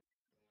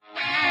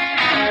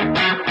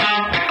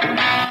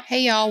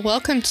Hey y'all,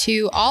 welcome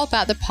to All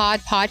About the Pod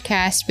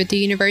podcast with the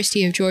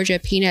University of Georgia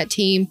Peanut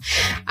Team.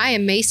 I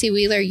am Macy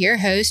Wheeler, your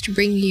host,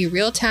 bringing you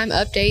real-time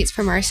updates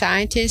from our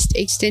scientists,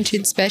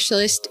 extension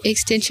specialists,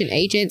 extension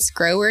agents,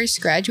 growers,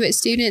 graduate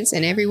students,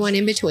 and everyone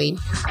in between.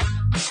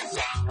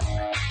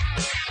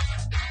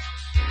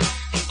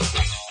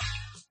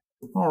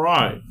 All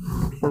right,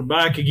 we're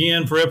back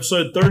again for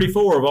episode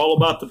 34 of All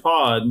About the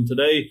Pod, and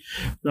today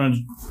we're going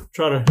to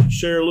try to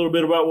share a little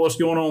bit about what's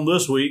going on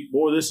this week.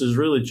 Boy, this has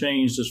really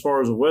changed as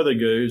far as the weather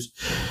goes.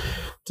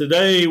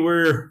 Today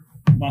we're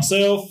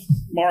myself,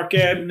 Mark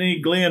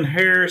Abney, Glen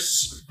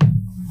Harris,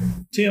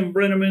 Tim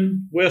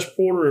Brenneman, Wes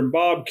Porter, and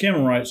Bob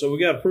Kemerait. So we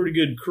got a pretty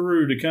good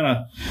crew to kind of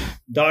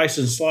dice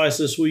and slice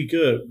this week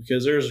up,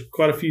 because there's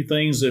quite a few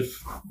things that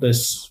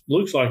this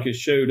looks like it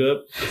showed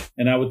up.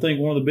 And I would think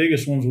one of the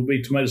biggest ones would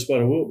be tomato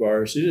spotted wilt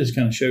virus. It just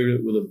kind of showed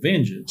up with a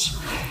vengeance,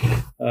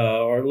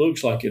 or it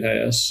looks like it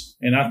has.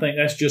 And I think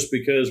that's just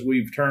because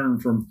we've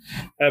turned from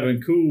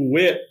having cool,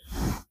 wet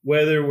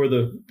weather where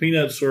the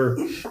peanuts are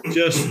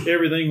just,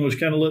 everything was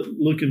kind of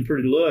looking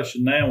pretty lush,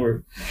 and now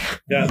we're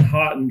got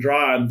hot and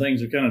dry, and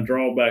things have kind of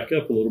drawn back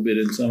up a little bit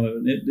in some of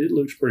it. It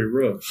looks pretty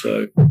rough.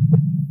 So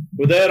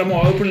with that, I'm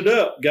going to open it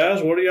up.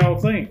 Guys, what do y'all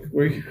think?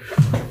 We're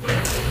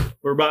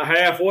about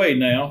halfway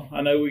now.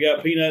 I know we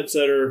got peanuts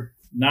that are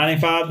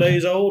 95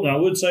 days old, and I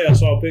would say I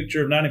saw a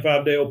picture of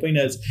 95-day-old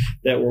peanuts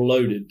that were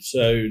loaded.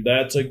 So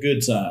that's a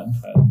good sign.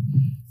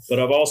 But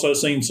I've also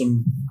seen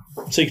some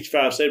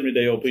 65,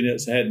 70-day-old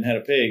peanuts that hadn't had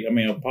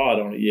a pod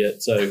on it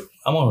yet. So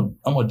I'm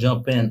gonna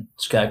jump in,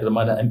 Scott, because I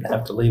might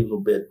have to leave a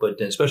little bit,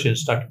 but especially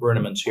since Dr.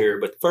 Brenneman's here.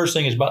 But the first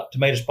thing is about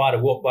tomato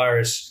spotted wilt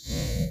virus,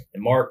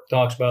 and Mark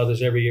talks about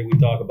this every year. We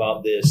talk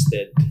about this,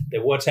 that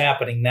what's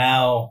happening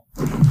now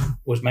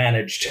was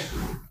managed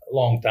a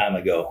long time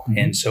ago,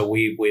 and so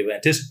we've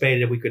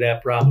anticipated that we could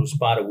have problems with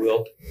spotted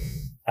wilt.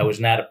 I was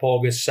in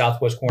Attapulgis,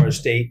 southwest corner of the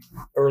state,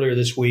 earlier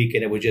this week,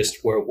 and it was just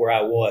where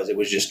I was. It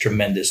was just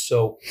tremendous.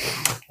 So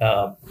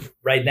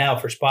right now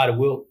for spotted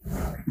wilt,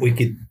 we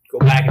could go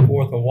back and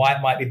forth on why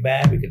it might be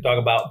bad. We could talk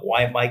about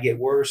why it might get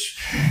worse.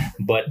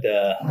 But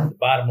the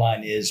bottom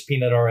line is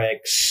Peanut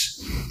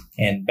RX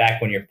and back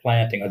when you're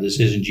planting are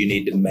decisions you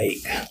need to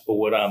make. But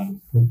what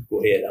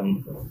go ahead.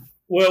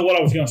 Well, what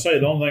I was going to say,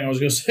 the only thing I was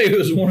going to say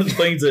was one of the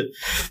things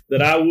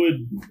that I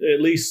would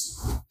at least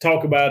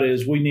talk about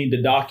is we need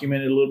to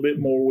document it a little bit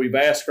more. We've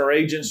asked our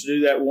agents to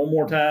do that one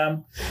more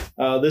time.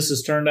 This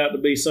has turned out to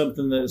be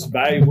something that's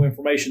valuable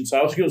information. So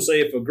I was going to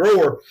say, if a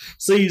grower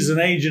sees an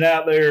agent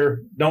out there,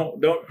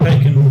 don't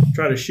take and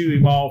try to shoot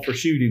him off or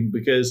shoot him,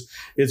 because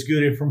it's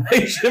good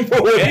information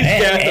for what he's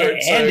gathered.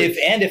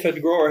 And if a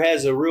grower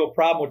has a real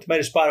problem with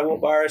tomato spotted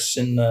wilt virus,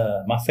 and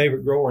my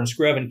favorite grower in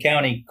Screven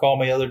County called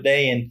me the other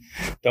day and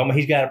told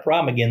me he's got a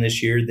problem again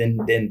this year,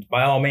 then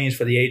by all means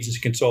for the agents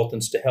and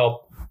consultants to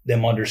help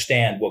them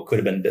understand what could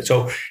have been done.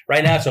 So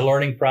right now it's a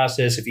learning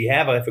process. If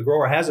a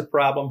grower has a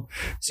problem,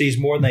 sees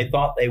more than they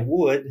thought they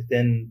would,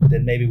 then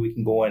maybe we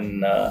can go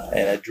in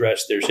and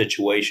address their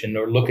situation,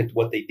 or look at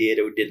what they did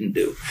or didn't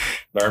do,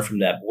 learn from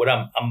that. But what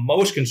I'm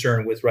most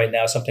concerned with right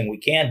now, something we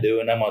can do,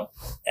 and I'm going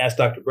to ask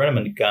Dr.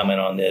 Brenneman to comment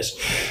on this,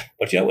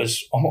 but it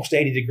was almost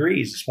 80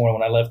 degrees this morning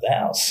when I left the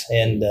house,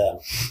 and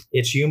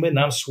it's humid, and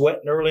I'm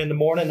sweating early in the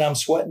morning, and I'm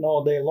sweating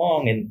all day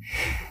long, and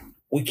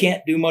we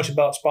can't do much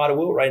about spotted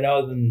wilt right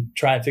now than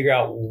try and figure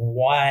out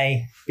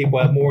why people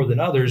have more than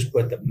others.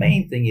 But the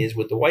main thing is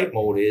with the white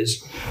mold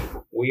is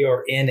we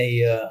are in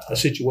a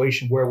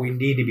situation where we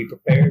need to be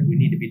prepared. We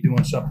need to be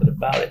doing something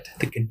about it.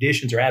 The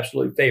conditions are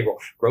absolutely favorable.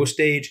 Growth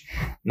stage,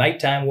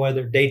 nighttime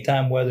weather,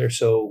 daytime weather.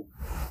 So,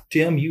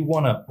 Tim, you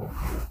want to...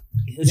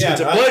 It's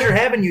a pleasure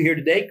having you here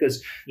today,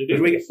 because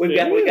we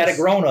got a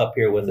grown up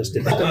here with us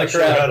today. I know how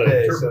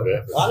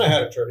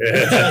to turn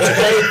it. That's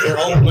great for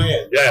an old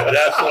man. Yeah, but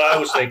that's what I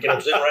was thinking.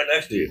 I'm sitting right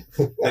next to you.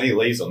 Any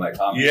leaves on that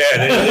comment?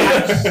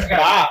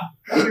 Yeah,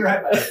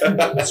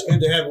 It's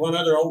good to have one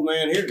other old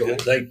man here going.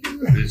 Thank you.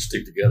 We did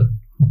stick together.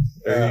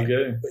 There you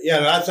go. But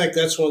yeah, I think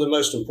that's one of the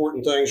most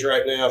important things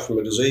right now from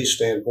a disease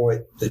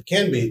standpoint that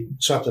can be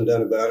something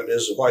done about it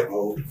is the white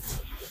mold.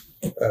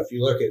 If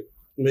you look at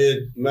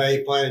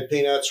mid-May planted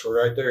peanuts, we're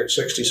right there at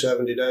 60,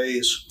 70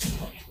 days.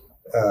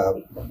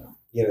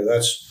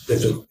 That's,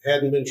 if it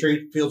hadn't been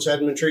treated, fields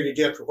hadn't been treated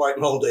yet for white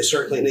mold, they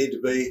certainly need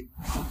to be.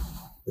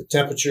 The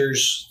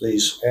temperatures,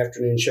 these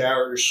afternoon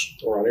showers,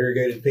 or on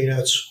irrigated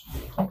peanuts,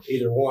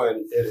 either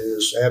one, it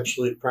is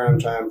absolute prime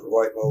time for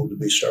white mold to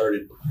be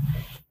started.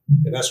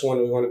 And that's when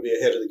we want to be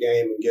ahead of the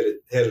game and get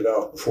it headed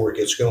off before it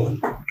gets going.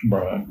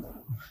 Right.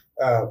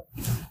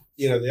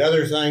 The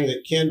other thing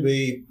that can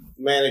be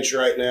managed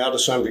right now to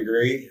some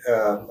degree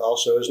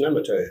also is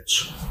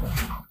nematodes.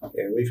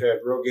 And we've had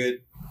real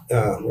good,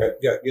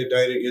 got good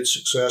data, good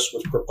success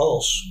with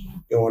Propulse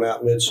going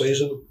out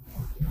mid-season.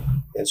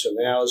 And so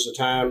now is the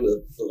time,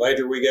 the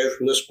later we go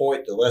from this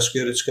point, the less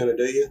good it's going to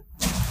do you.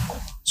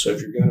 So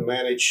if you're going to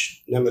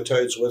manage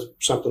nematodes with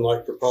something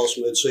like Propulse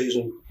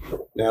mid-season,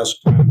 now's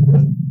the time to do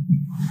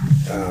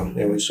it.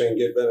 And we've seen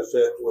good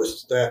benefit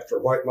with that for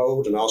white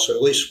mold and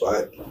also leaf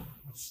spot.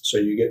 So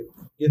you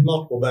get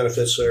multiple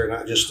benefits there,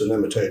 not just the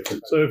nematode.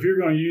 So if you're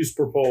going to use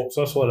Propulse,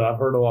 that's what I've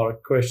heard a lot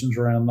of questions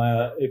around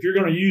that. If you're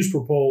going to use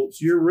Propulse,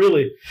 you're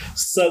really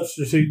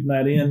substituting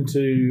that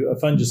into a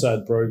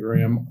fungicide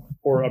program,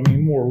 or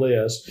more or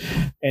less,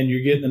 and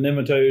you're getting the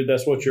nematode.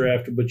 That's what you're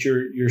after, but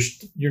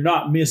you're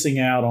not missing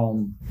out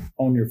on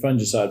your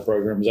fungicide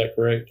program. Is that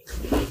correct?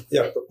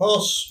 Yeah,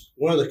 Propulse.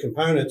 One of the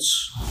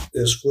components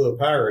is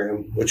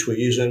fluopyram, which we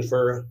use in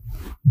for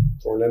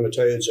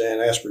nematodes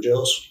and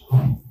aspergillus.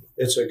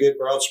 It's a good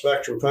broad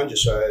spectrum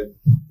fungicide,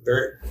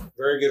 very,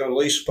 very good on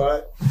leaf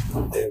spot,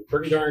 and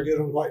pretty darn good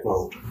on white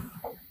mold.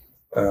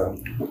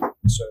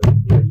 So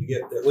you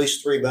get at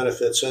least 3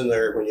 benefits in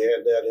there when you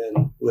add that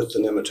in with the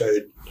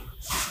nematode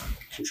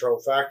control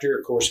factor.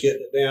 Of course,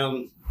 getting it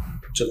down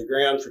to the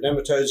ground for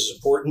nematodes is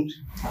important.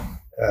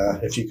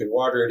 If you can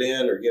water it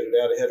in or get it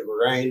out ahead of a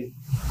rain,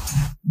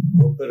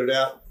 we'll put it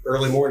out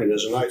early morning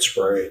as a night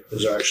spray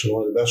is actually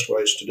one of the best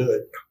ways to do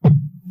it.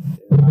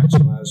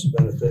 Maximize the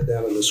benefit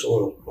down in the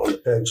soil on the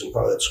pegs and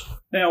pods.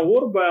 Now,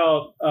 what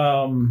about,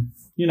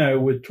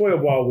 with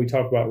 12 wild, we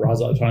talk about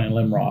rhizole tiny and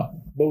limb rot,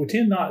 but we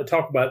tend not to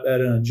talk about that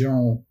in a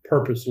general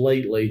purpose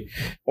lately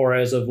or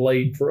as of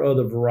late for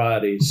other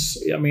varieties.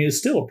 It's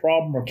still a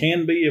problem, or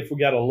can be, if we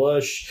got a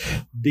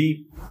lush,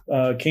 deep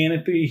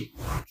canopy,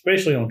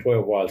 especially on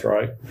 12 wilds,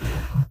 right?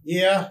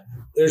 Yeah,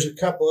 there's a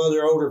couple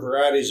other older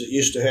varieties that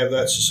used to have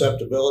that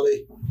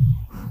susceptibility.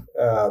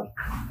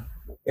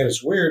 And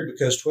it's weird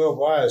because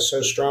 12Y is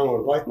so strong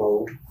on white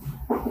mold,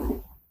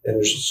 and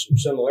there's some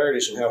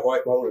similarities in how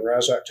white mold and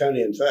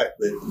rhizoctonia infect,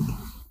 but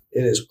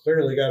it has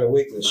clearly got a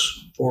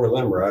weakness for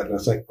limb rot, and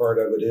I think part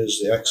of it is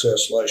the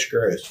excess lush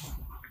growth.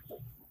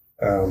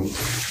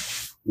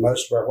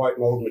 Most of our white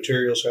mold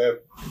materials have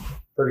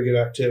pretty good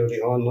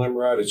activity on limb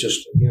rot. It's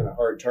just, again, a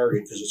hard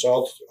target because it's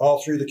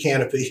all through the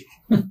canopy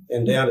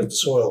and down at the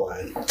soil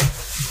line.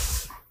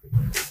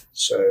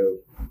 So,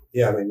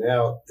 yeah,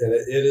 now, and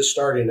it is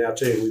starting now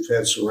too. We've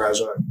had some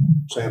rhizole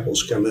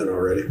samples come in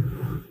already.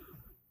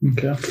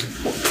 Okay.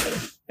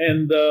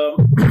 And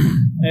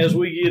as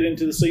we get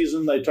into the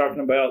season, they're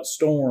talking about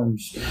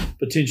storms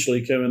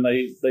potentially coming.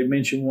 They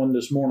mentioned one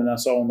this morning I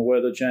saw on the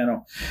Weather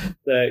Channel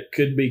that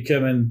could be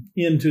coming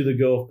into the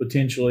Gulf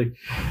potentially.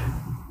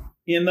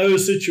 In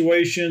those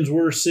situations,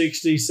 we're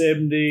 60,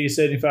 70,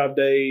 75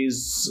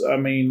 days.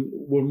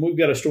 When we've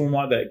got a storm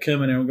like that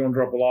coming and we're going to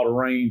drop a lot of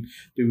rain,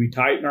 do we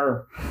tighten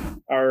our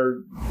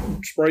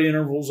spray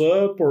intervals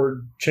up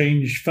or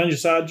change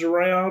fungicides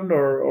around?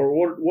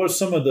 Or what's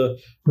some of the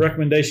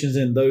recommendations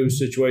in those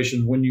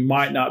situations when you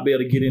might not be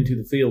able to get into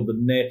the field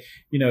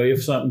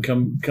if something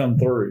come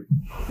through?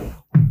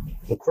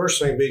 The first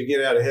thing would be to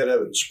get out ahead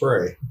of it and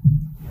spray.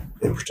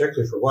 And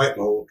particularly for white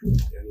mold and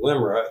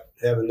limb rot,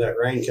 having that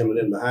rain coming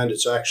in behind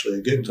it's actually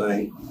a good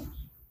thing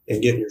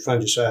in getting your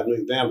fungicide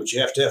moved down, but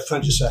you have to have a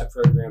fungicide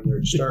program there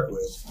to start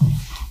with.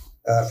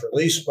 For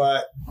leaf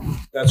spot,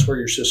 that's where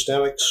your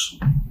systemics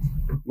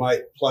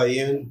might play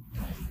in.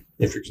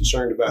 If you're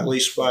concerned about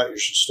leaf spot, your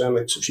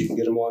systemics, if you can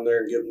get them on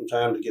there and give them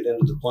time to get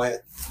into the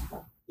plant,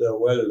 they'll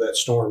weather that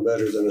storm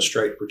better than a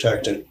straight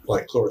protectant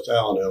like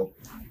chlorothalonil,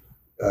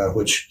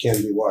 which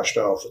can be washed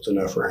off with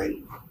enough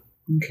rain.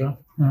 Okay. All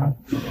right.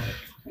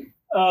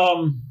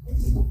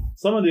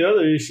 Some of the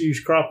other issues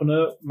cropping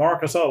up,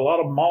 Mark, I saw a lot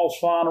of moths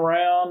flying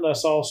around. I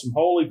saw some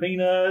holy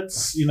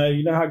peanuts. You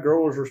know how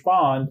growers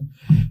respond.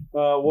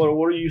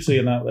 What are you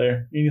seeing out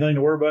there? Anything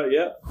to worry about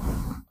yet?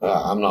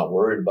 I'm not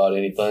worried about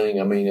anything.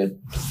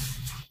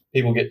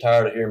 People get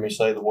tired of hearing me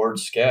say the word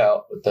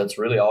scout, but that's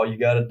really all you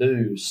got to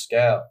do is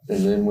scout.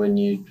 And then when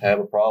you have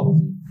a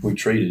problem, we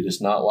treat it.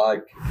 It's not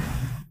like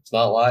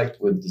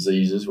with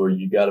diseases where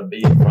you got to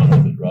be in front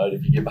of it, right?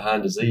 If you get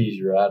behind disease,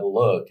 you're out of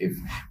luck. If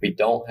we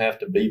don't have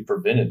to be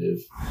preventative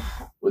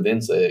with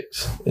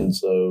insects. And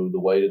so the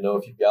way to know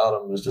if you've got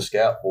them is to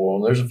scout for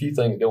them. There's a few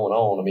things going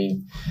on.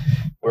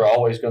 We're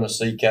always going to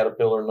see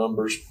caterpillar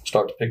numbers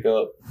start to pick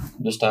up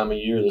this time of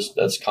year.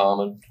 That's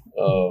common.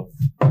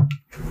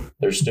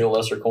 There's still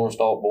lesser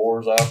cornstalk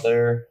borers out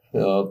there.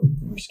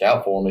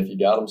 Scout for them. If you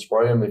got them,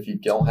 spray them. If you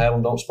don't have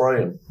them, don't spray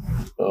them.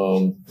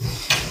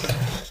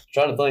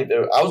 Trying to think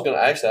there.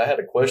 I had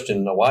a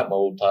question, a white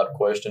mold type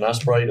question. I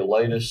sprayed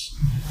Elatus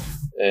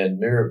and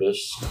Mirabis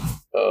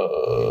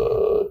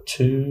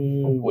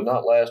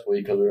not last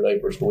week because we were at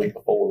April's the week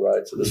before,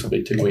 right? So this will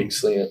be 2 weeks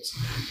since.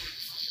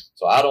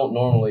 So I don't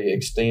normally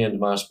extend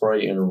my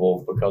spray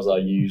interval because I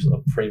use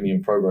a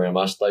premium program.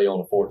 I stay on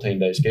a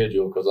 14-day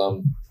schedule because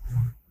I'm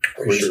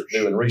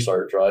doing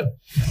research, right?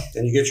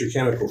 And you get your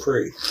chemical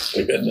free.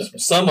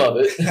 Some of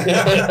it.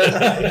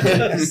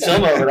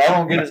 Some of it. I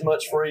don't get as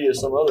much free as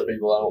some other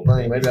people, I don't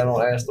think. Maybe I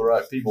don't ask the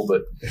right people,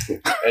 but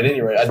at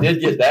any rate, I did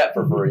get that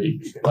for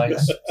free.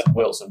 Thanks,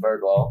 Wilson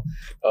Fairclough.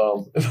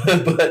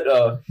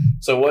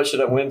 So when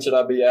should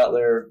I be out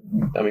there?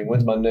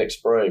 When's my next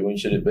spray? When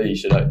should it be?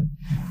 Should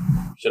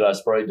I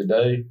spray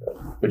today,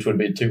 which would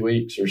be 2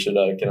 weeks, or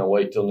can I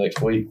wait till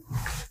next week?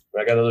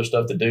 I got other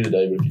stuff to do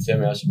today, but if you tell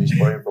me I should be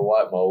spraying for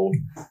white mold,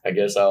 I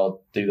guess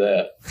I'll do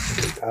that.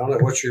 I don't know.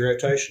 What's your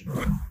rotation?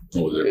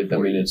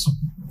 It's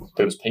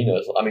It was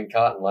peanuts. I mean,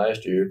 cotton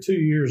last year. 2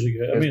 years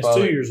ago. I mean, it's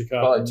probably, 2 years of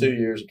cotton. Probably 2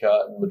 years of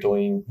cotton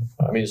between.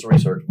 I mean, it's a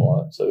research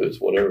plot, so it's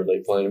whatever they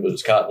planted, but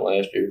it's cotton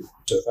last year.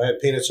 So if I had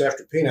peanuts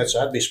after peanuts,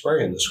 I'd be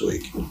spraying this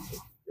week.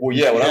 Well,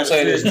 yeah, what I'm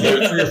saying is, a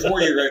 3 or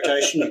 4 year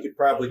rotation, you could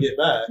probably get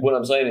by. What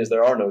I'm saying is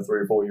there are no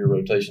 3 or 4 year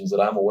rotations that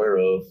I'm aware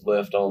of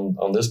left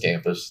on this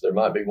campus. There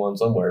might be one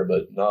somewhere,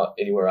 but not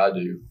anywhere I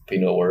do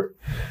peanut work.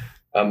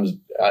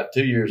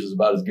 2 years is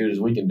about as good as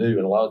we can do,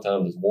 and a lot of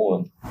times it's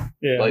one.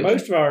 Yeah,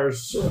 most of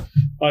ours,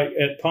 like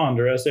at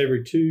Ponder, that's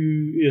every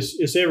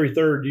it's every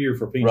third year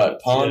for peanuts. Right,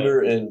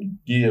 Ponder and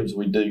Gibbs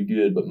we do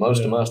good, but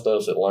most of my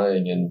stuff's at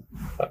Lang, and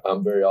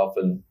I'm very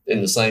often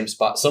in the same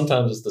spot.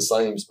 Sometimes it's the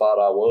same spot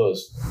I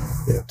was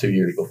 2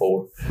 years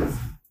before.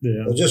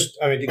 Yeah. Well,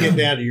 to get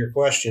down to your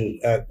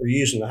question, we're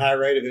using the high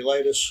rate of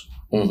Elatus.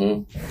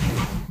 Mm-hmm.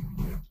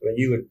 I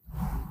mean,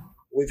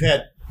 we've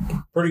had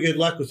pretty good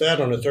luck with that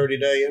on a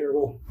 30-day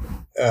interval.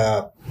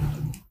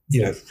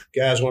 If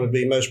guys want to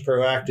be most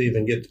proactive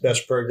and get the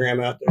best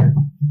program out there,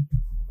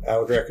 I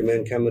would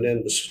recommend coming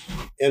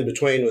in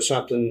between with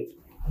something,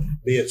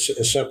 be it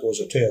as simple as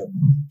a tip.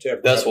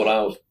 That's what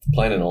I was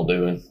planning on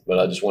doing, but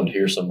I just wanted to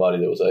hear somebody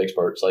that was an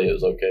expert say it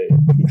was okay.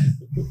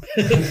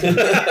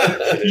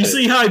 You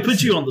see how he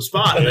put you on the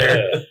spot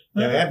there.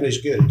 Yeah,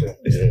 Abney's good at that.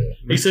 Yeah.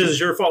 He says it's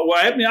your fault. Well,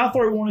 Abney, I'll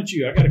throw one at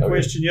you. I got a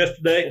question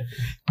yesterday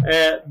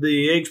at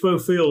the Expo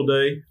Field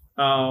Day.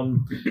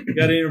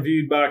 Got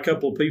interviewed by a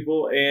couple of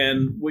people,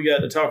 and we got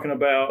to talking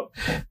about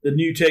the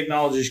new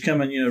technologies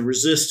coming,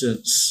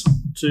 resistance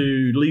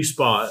to leaf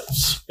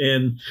spots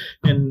and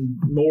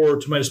more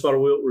tomato spotted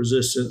wilt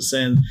resistance.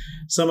 And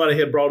somebody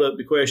had brought up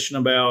the question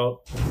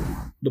about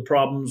the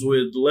problems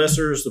with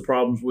lessers, the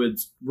problems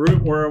with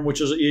rootworm, which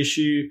is an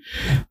issue,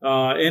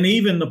 and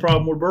even the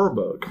problem with burr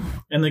bug.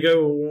 And they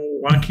go, well,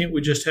 why can't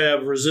we just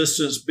have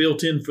resistance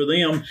built in for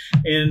them?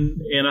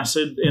 And I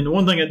said, and the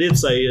one thing I did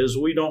say is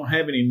we don't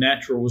have any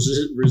natural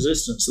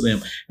resistance to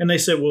them. And they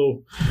said,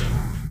 well,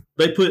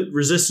 they put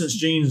resistance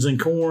genes in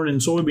corn and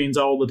soybeans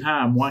all the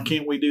time. Why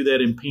can't we do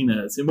that in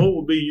peanuts? And what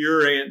would be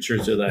your answer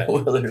to that?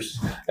 Well,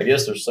 I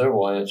guess there's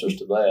several answers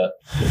to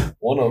that.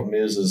 One of them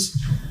is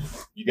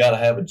you got to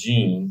have a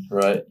gene,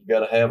 right? You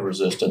got to have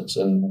resistance,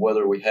 and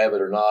whether we have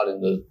it or not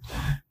in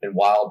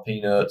wild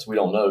peanuts, we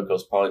don't know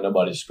because probably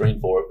nobody's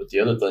screened for it. But the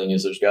other thing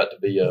is there's got to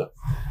be a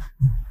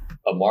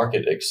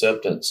market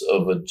acceptance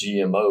of a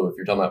GMO. If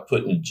you're talking about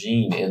putting a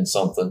gene in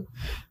something,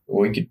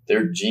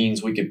 there are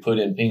genes we could put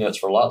in peanuts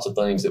for lots of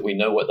things that we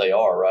know what they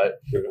are, right?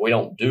 We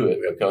don't do it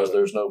because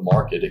there's no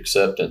market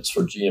acceptance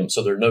for GMO.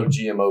 So there are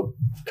no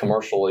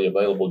commercially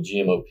available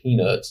GMO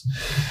peanuts.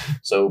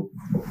 So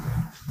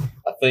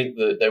I think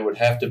that there would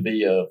have to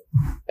be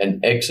an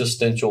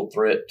existential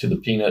threat to the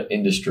peanut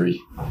industry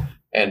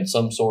and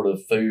some sort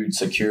of food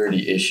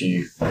security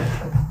issue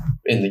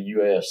in the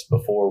U.S.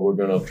 before we're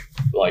going to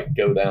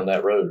go down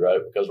that road,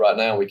 right? Because right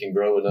now we can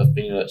grow enough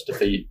peanuts to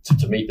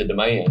meet the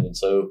demand, and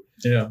so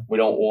I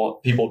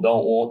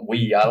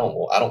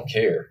don't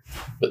care,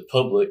 but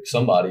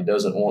somebody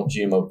doesn't want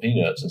GMO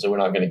peanuts, and so we're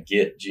not going to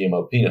get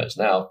GMO peanuts.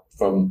 Now,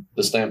 from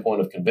the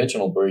standpoint of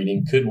conventional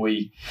breeding, could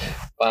we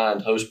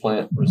find host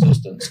plant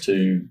resistance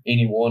to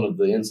any one of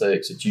the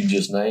insects that you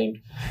just named?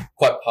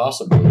 Quite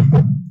possibly.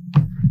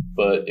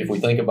 But if we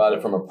think about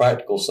it from a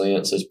practical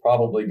sense, it's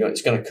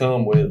going to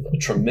come with a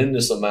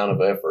tremendous amount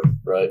of effort,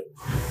 right?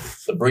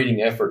 The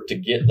breeding effort to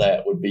get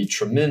that would be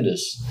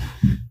tremendous.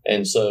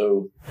 And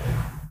so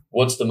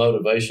what's the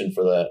motivation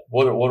for that?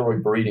 What are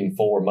we breeding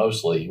for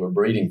mostly? We're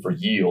breeding for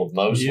yield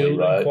mostly,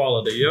 right? And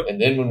quality, yep.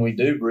 And then when we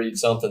do breed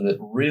something that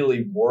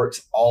really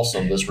works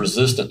awesome, that's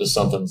resistant to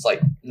something, it's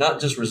like not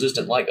just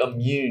resistant, like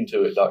immune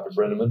to it, Dr.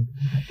 Brenneman.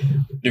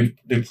 Do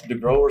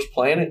growers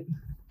plant it?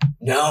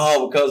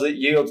 No, because it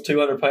yields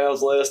 200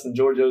 pounds less than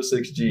Georgia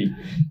 06G.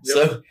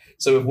 Yep.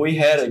 So if we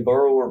had a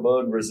burrower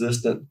bug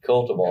resistant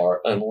cultivar,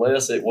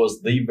 unless it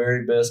was the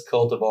very best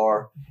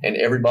cultivar and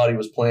everybody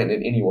was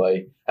planting it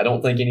anyway, I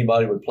don't think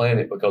anybody would plant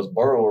it because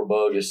burrower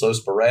bug is so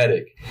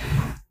sporadic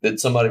that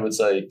somebody would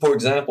say, for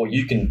example,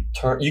 you can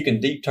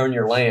deep turn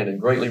your land and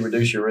greatly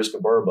reduce your risk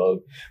of burr bug,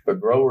 but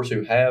growers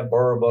who have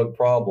burr bug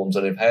problems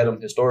and have had them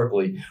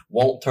historically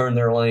won't turn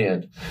their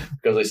land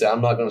because they say,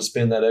 I'm not going to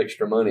spend that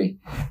extra money.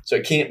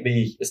 So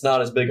it's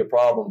not as big a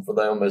problem for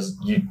them as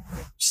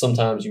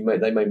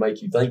they may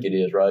make you think it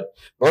is, right?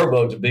 Burr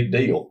bug's a big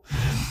deal.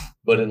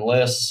 But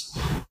unless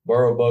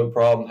burrow bug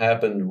problem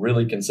happened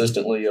really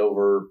consistently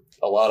over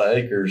a lot of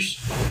acres,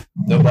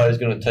 nobody's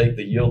going to take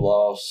the yield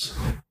loss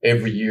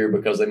every year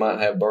because they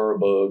might have burrow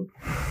bug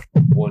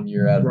 1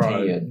 year out of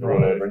 10 or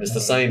whatever. And it's the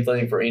same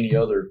thing for any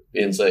other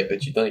insect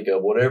that you think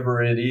of.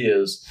 Whatever it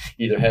is,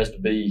 either has to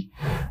be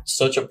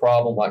such a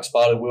problem like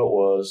spotted wilt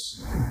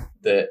was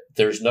that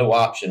there's no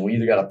option. We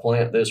either got to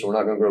plant this or we're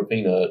not going to grow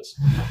peanuts,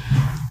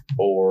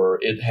 or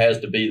it has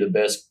to be the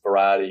best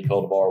variety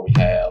cultivar we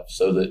have,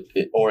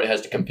 or it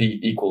has to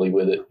compete equally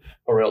with it,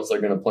 or else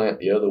they're going to plant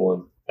the other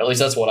one. At least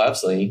that's what I've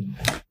seen.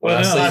 Well,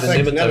 I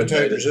think the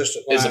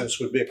nematode-resistant lines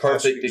would be a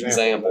perfect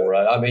example,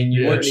 right? I mean,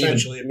 you're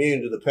essentially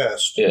immune to the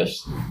pest.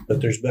 Yes. But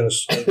there's been a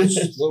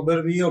little bit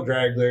of a yield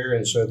drag there,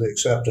 and so the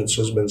acceptance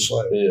has been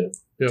slow. Yeah.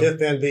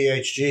 TIP and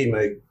VHG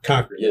may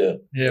conquer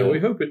that. Yeah, we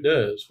hope it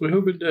does.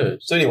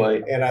 So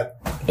anyway.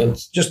 And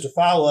just to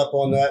follow up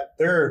on that,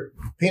 there are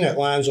peanut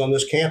lines on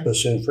this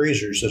campus in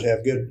freezers that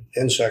have good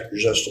insect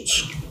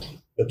resistance,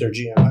 but they're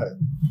GMO.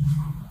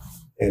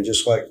 And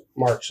just like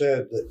Mark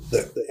said,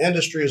 the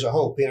industry as a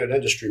whole, peanut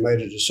industry,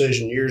 made a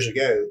decision years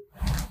ago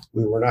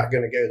we were not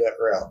going to go that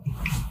route.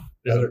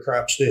 Other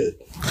crops did.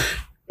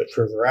 But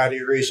for a variety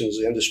of reasons,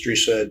 the industry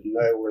said,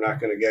 no, we're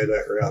not going to go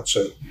that route.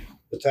 So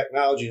the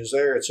technology is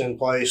there. It's in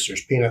place.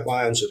 There's peanut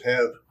lines that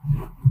have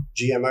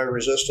GMO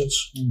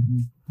resistance.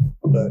 Mm-hmm.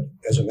 But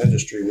as an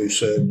industry, we've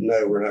said,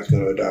 no, we're not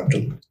going to adopt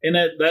them. And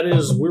that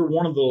is, we're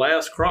one of the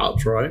last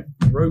crops, right?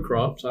 Row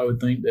crops, I would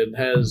think, that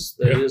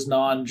is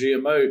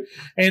non-GMO.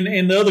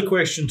 And the other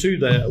question to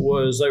that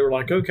was, they were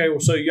like, okay, well,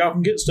 so y'all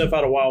can get stuff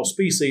out of wild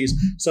species,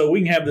 so we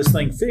can have this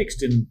thing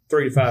fixed in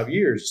 3 to 5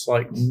 years. It's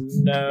like,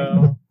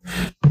 no,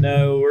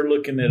 we're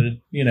looking at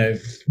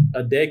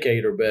a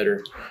decade or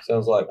better.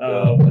 Sounds like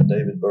a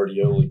David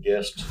Bertioli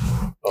guest.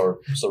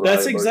 Or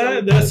that's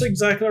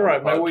exactly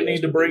right. Maybe we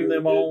need to bring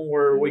them on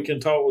where we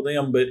can talk with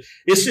them. But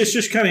it's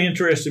just kind of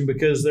interesting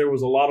because there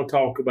was a lot of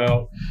talk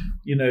about,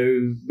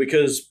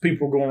 because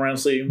people are going around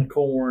seeing the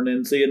corn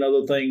and seeing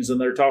other things,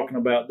 and they're talking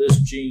about this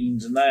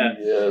genes and that.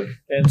 Yeah.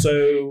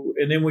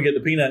 And then we get the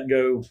peanut and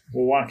go,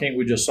 well, why can't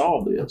we just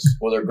solve this?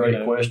 Well, they're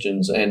great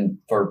questions. And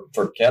for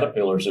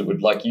caterpillars, it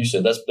would, like you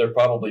said, they're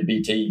probably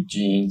BT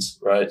genes,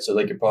 right? So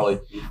they could probably,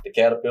 the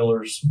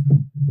caterpillars,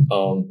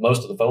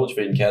 most of the foliage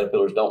feeding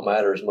caterpillars don't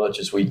matter as much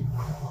as we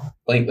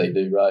think they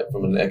do, right,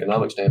 from an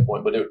economic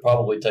standpoint, but it would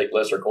probably take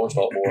lesser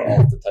cornstalk more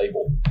off the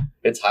table.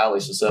 It's highly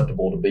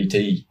susceptible to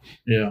BT.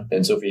 Yeah.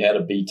 And so if you had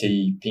a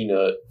BT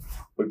peanut,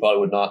 we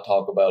probably would not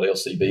talk about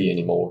LCB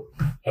anymore.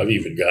 I've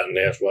even gotten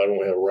asked why I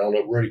don't have a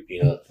Roundup Ready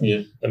peanut.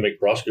 Yeah. That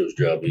make Roscoe's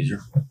job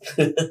easier.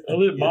 Well,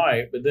 it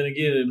might, but then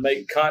again, it'd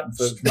make cotton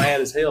folks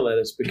mad as hell at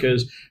us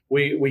because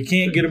we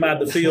can't get them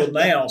out of the field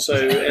now. So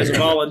as a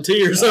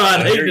volunteer,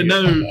 I'd hate to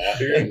know.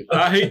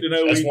 I hate to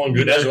know. That's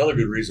another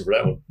good reason for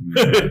that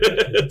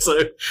one. So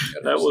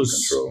that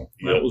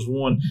was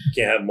one.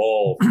 Can't have them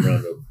all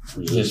Roundup.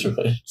 That's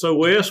right. So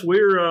Wes,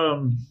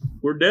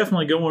 we're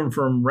definitely going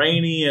from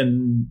rainy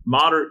and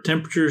moderate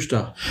temperatures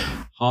to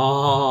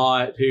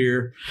hot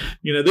here.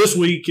 This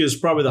week is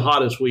probably the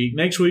hottest week.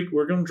 Next week,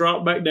 we're going to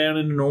drop back down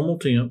into normal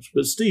temps,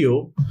 but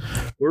still,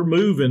 we're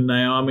moving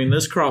now. I mean,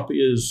 this crop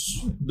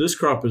is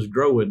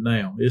growing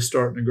now. It's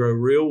starting to grow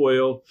real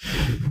well.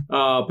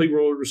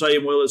 People are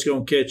saying, well, it's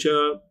going to catch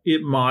up.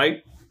 It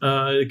might.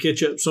 It'll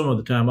catch up some of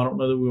the time. I don't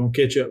know that we're going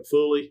to catch up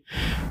fully.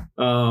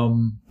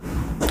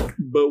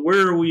 But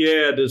where are we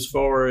at as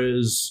far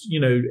as,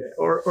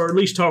 or at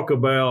least talk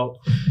about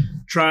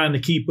trying to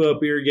keep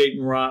up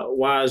irrigating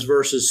wise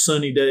versus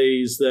sunny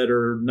days that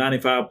are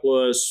 95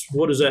 plus?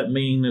 What does that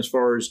mean as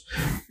far as,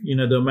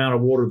 the amount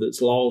of water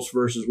that's lost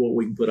versus what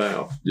we can put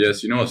out?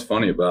 Yes. What's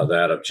funny about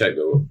that? I've checked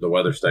the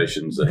weather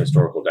stations, the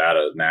historical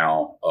data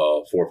now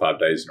 4 or 5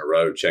 days in a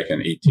row,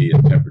 checking ET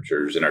and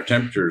temperatures. And our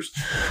temperatures,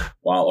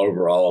 while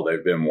overall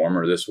they've been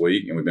warmer this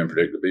week and we've been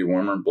predicted to be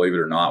warmer, believe it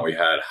or not, we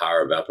had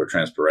higher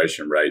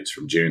evapotranspiration rates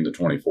from June the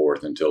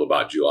 24th until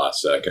about July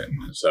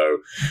 2nd. So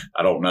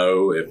I don't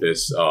know if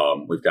it's,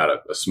 we've got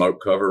a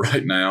smoke cover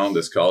right now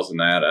that's causing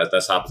that.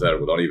 That's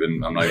hypothetical.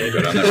 I'm not even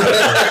good on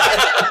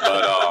that.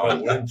 But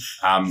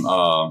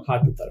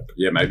hypothetical.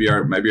 Yeah, maybe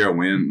our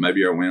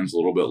wind's a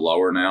little bit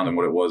lower now than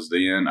what it was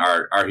then.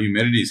 Our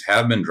humidities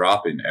have been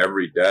dropping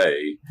every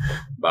day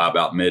by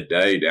about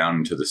midday down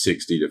into the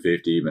 60 to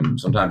 50. Even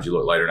sometimes you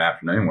look later in the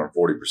afternoon, we're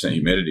 40%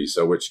 humidity.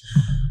 So which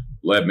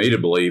led me to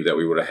believe that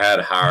we would have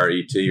had higher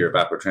ET or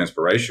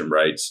evapotranspiration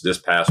rates this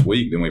past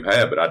week than we've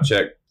had. But I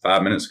checked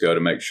 5 minutes ago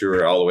to make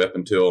sure all the way up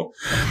until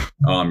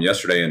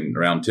yesterday and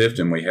around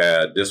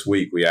Tifton, this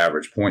week we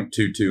averaged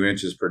 0.22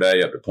 inches per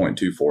day up to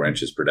 0.24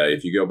 inches per day.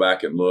 If you go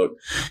back and look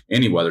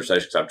any weather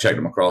stations, I've checked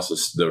them across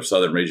the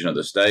southern region of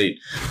the state.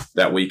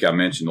 That week I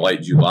mentioned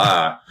late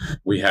July,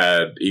 we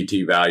had ET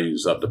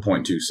values up to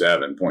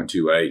 0.27,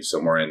 0.28,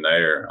 somewhere in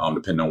there,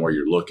 depending on where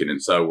you're looking.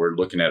 And so we're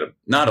looking at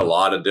not a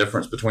lot of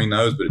difference between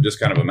those, but it just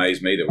kind of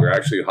amazed me that we're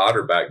actually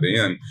hotter back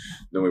then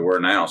than we were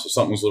now. So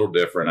something was a little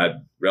different.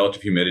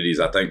 Relative humidities,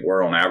 I think,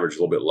 were on average a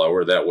little bit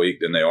lower that week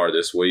than they are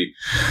this week.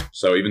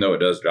 So even though it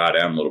does dry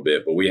down a little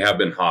bit, but we have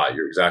been hot.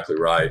 You're exactly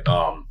right.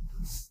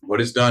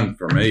 What it's done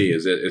for me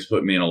is it's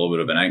put me in a little bit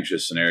of an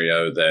anxious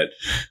scenario that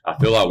I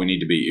feel like we need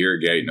to be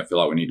irrigating. I feel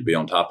like we need to be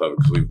on top of it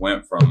because we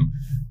went from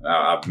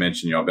I've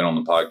mentioned, I've been on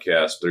the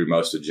podcast through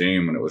most of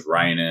June when it was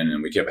raining,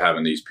 and we kept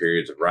having these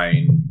periods of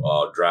rain,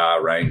 dry,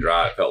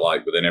 it felt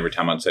like. But then every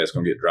time I'd say it's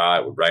going to get dry,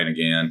 it would rain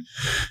again,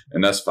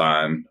 and that's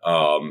fine.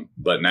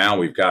 But now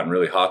we've gotten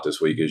really hot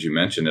this week, as you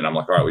mentioned, and I'm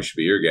like, all right, we should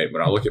be irrigating.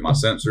 But I look at my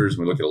sensors, and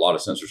we look at a lot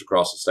of sensors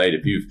across the state.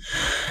 If you've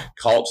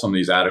caught some of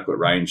these adequate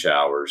rain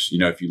showers,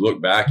 if you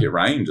look back, it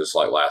rained just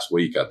like last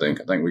week. I think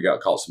we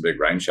caught some big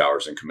rain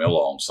showers in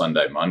Camilla on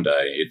Sunday,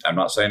 Monday. I'm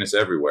not saying it's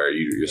everywhere.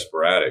 You're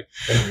sporadic.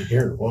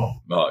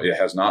 It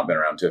has not been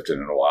around Tifton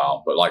in a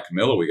while, but like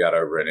Camilla, we got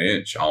over an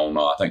inch on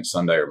I think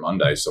Sunday or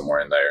Monday, somewhere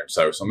in there. And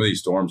so some of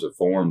these storms have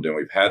formed, and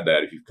we've had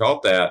that. If you've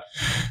caught that,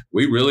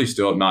 we really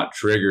still have not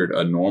triggered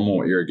a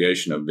normal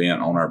irrigation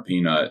event on our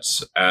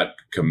peanuts at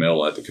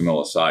the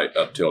Camilla site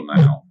up till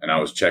now. And I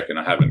was checking.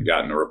 I haven't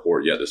gotten a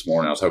report yet this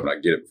morning. I was hoping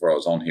I'd get it before I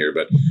was on here,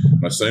 but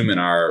I'm assuming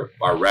our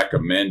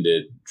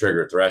recommended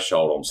trigger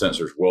threshold on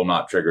sensors will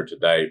not trigger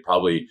today.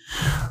 Probably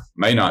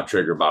may not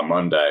trigger by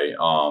Monday.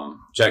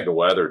 Check the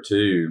weather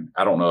too.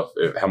 I don't know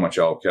if how much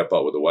y'all kept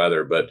up with the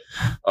weather, but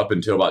up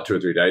until about 2 or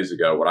 3 days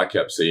ago, what I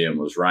kept seeing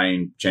was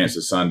rain,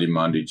 chances Sunday,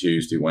 Monday,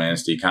 Tuesday,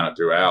 Wednesday, kind of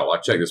throughout. I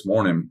checked this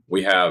morning.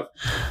 We have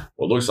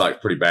what looks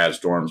like pretty bad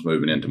storms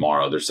moving in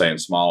tomorrow. They're saying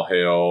small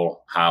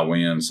hail, high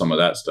winds, some of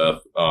that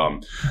stuff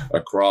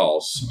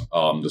across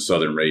the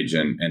southern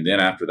region. And then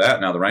after that,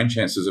 now the rain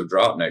chances have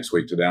dropped next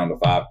week to down to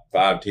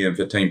 5, 10,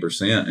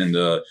 15% in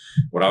the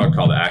what I would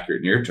call the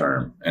accurate near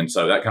term. And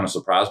so that kind of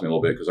surprised me a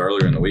little bit, because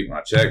earlier in the week when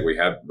I checked,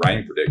 we had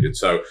rain predicted.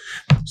 So,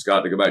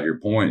 Scott, to go back to your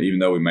point, even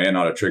though we may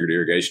not have triggered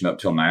irrigation up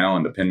till now,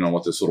 and depending on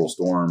what this little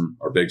storm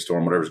or big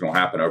storm, whatever's going to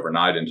happen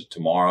overnight into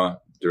tomorrow,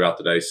 throughout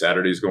the day,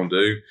 Saturday is going to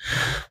do,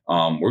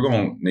 we're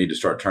going to need to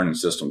start turning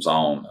systems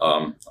on.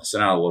 I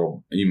sent out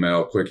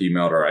a quick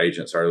email to our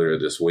agents earlier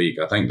this week.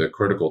 I think the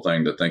critical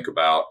thing to think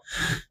about,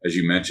 as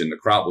you mentioned, the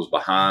crop was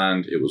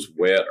behind. It was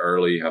wet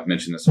early. I've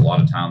mentioned this a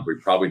lot of times. We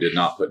probably did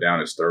not put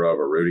down as thorough of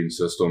a rooting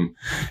system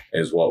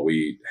as what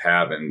we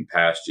have in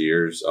past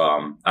years.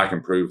 I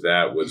can prove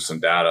that with some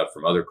data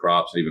from other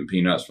crops, even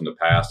peanuts from the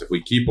past. If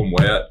we keep them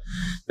wet,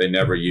 they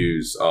never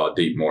use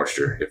deep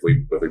moisture. If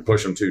we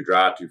push them too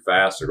dry too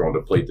fast, they're going to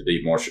deplete the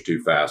deep moisture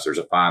too fast. There's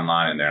a fine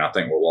line in there, and I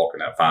think we're walking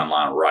that fine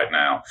line right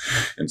now.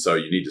 And so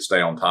you need to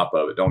stay on top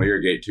of it. Don't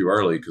irrigate too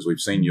early, because we've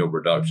seen yield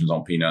reductions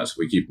on peanuts if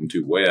we keep them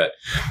too wet.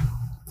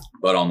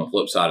 But on the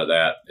flip side of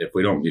that, if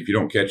you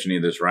don't catch any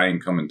of this rain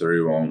coming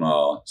through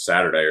on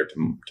Saturday or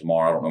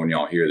tomorrow, I don't know when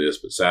y'all hear this,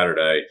 but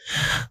Saturday,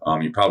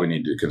 you probably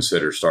need to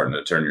consider starting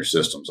to turn your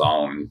systems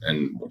on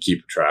and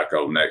keep track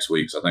of next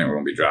week. So I think we're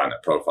going to be drying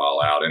that profile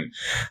out. And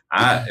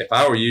if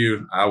I were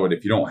you, I would,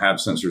 if you don't have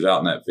sensors out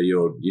in that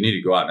field, you need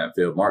to go out in that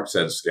field. Mark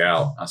said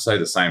scout. I say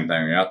the same thing.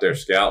 When you're out there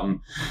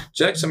scouting,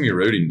 check some of your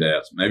rooting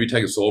depths. Maybe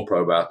take a soil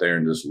probe out there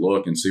and just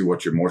look and see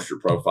what your moisture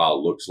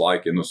profile looks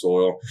like in the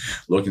soil.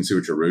 Look and see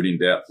what your rooting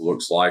depth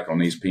looks like on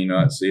these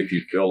peanuts. See if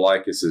you feel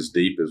like it's as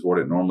deep as what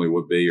it normally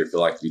would be, or feel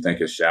like you think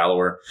it's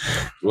shallower.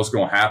 What's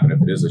going to happen if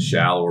it is a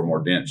shallower,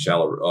 more dense,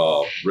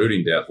 shallow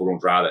rooting depth? We're going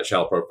to dry that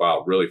shallow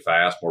profile really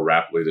fast, more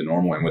rapidly than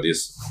normal. And with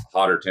these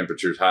hotter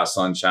temperatures, high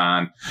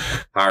sunshine,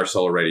 higher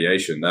solar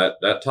radiation,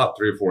 that top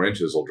 3 or 4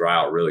 inches will dry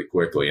out really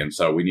quickly. And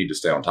so we need to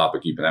stay on top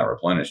of keeping that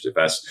replenished, if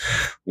that's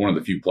one of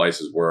the few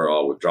places where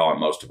we're withdrawing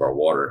most of our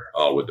water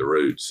with the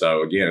roots.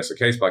 So again, it's a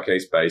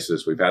case-by-case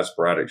basis. We've had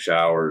sporadic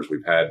showers.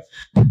 We've had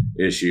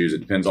issues.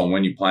 It depends on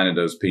when you planted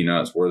those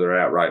peanuts, where they're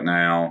at right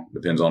now.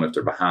 Depends on if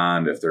they're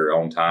behind, if they're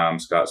on time.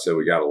 Scott said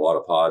we got a lot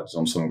of pods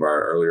on some of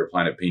our earlier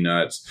planted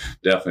peanuts.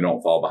 Definitely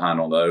don't fall behind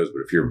on those.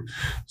 But if you're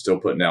still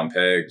putting down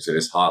pegs and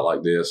it's hot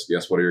like this,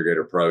 guess what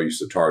Irrigator Pro used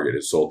to target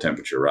is soil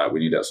temperature, right? We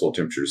need that soil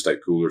temperature to stay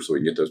cooler so we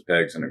can get those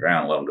pegs in the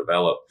ground and let them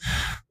develop.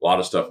 A lot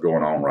of stuff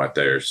going on right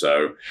there.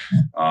 So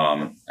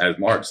as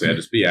Mark said,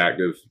 just be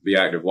active,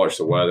 watch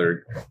the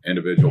weather,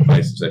 individual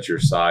basis at your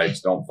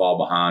sites. Don't fall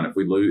behind. If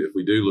we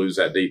do lose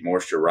that deep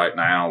moisture right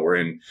now, we're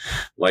in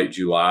late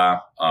July.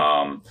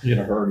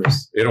 It'll hurt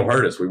us. It'll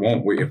hurt us.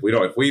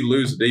 If we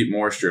lose the deep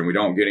moisture and we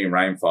don't get any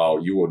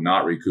rainfall, you will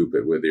not recoup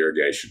it with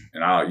irrigation.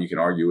 And you can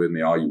argue with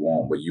me all you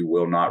want, but you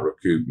will not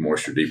recoup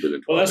moisture deeper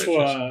than 12 Well, that's inches.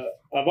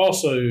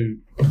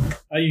 why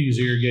I use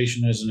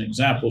irrigation as an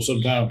example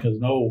sometimes, because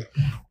an old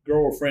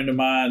grower friend of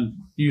mine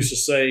used to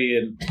say,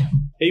 and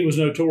he was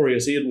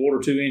notorious, he'd water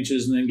 2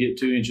 inches and then get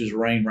 2 inches of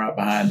rain right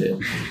behind it.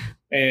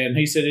 And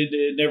he said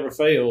it never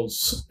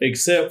fails,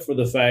 except for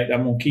the fact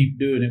I'm going to keep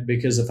doing it,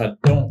 because if I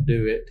don't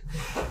do it,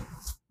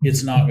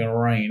 it's not going to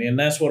rain. And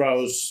that's what I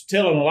was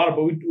telling a lot of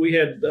people. We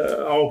had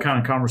all kind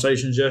of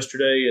conversations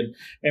yesterday.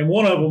 And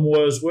one of them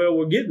was, well,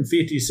 we're getting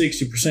 50,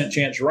 60%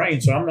 chance of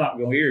rain, so I'm not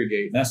going to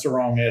irrigate. And that's the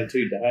wrong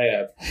attitude to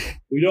have.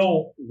 We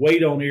don't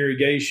wait on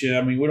irrigation.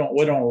 I mean, we don't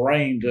wait on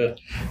rain to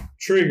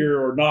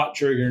trigger or not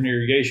trigger an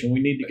irrigation.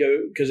 We need to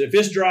go, because if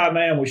it's dry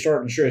now and we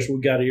start to stress,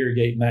 we got to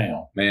irrigate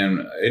now.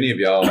 Man, any of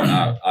y'all,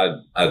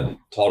 I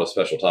taught a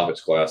special topics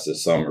class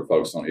this summer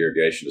focused on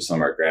irrigation to some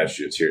of our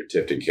graduates here at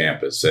Tifton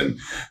campus, and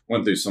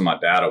went through some of my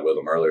data with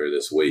them earlier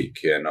this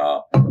week. And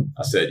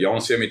I said, you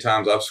want to see how many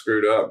times I've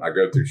screwed up? I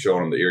go through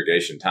showing them the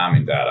irrigation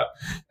timing data,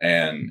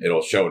 and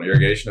it'll show an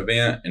irrigation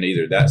event, and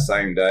either that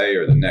same day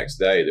or the next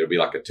day, there'll be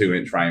like a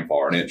 2-inch rainfall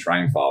or an inch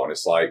rainfall. And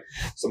it's like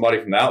somebody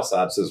from the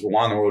outside says, well,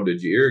 why in the world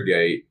did you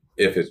irrigate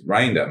if it's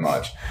rained that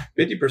much?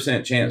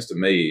 50% chance to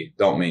me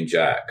don't mean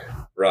jack,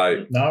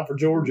 right? Not for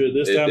Georgia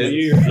this time of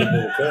year.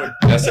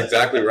 That's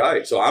exactly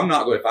right. So I'm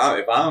not going,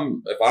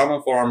 if I'm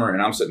a farmer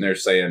and I'm sitting there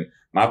saying,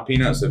 my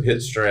peanuts have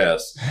hit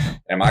stress,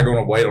 am I going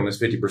to wait on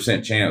this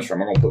 50% chance, or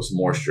am I going to put some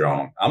moisture on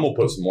them? I'm going to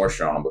put some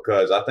moisture on them,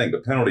 because I think the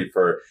penalty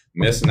for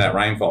missing that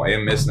rainfall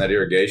and missing that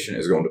irrigation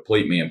is going to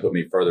deplete me and put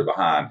me further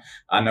behind.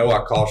 I know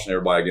I caution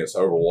everybody against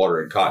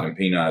overwatering cotton and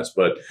peanuts,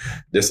 but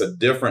this is a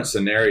different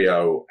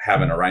scenario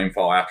having a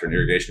rainfall after an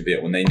irrigation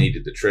event when they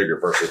needed the trigger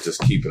versus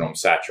just keeping them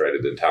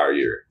saturated the entire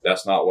year.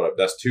 That's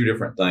two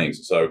different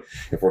things. So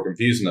if we're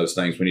confusing those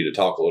things, we need to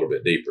talk a little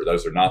bit deeper.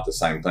 Those are not the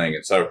same thing.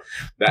 And so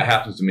that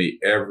happens to me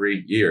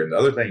every year. And the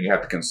other thing you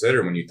have to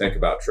consider when you think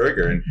about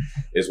triggering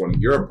is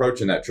when you're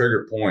approaching that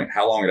trigger point,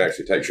 how long it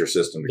actually takes your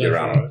system to get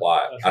around and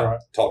apply it. I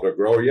talked to a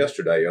grower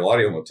yesterday. A lot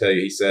of them will tell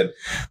you, he said,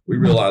 we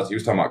realized, he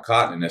was talking about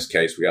cotton in this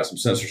case. We got some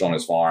sensors on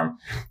his farm.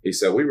 He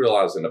said, we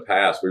realized in the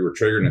past we were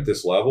triggering at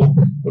this level,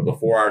 but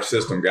before our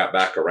system got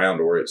back around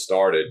to where it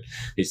started,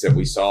 he said,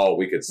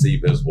 we could see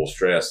visible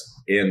stress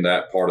in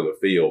that part of the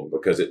field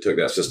because it took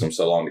that system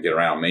so long to get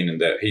around, meaning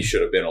that he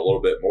should have been a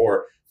little bit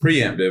more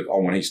preemptive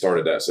on when he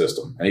started that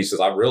system. And he says,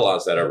 I've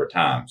realized that over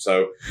time.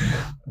 So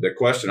the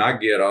question I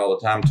get all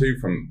the time too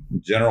from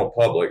general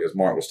public, as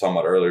Mark was talking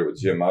about earlier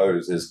with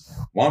GMOs, is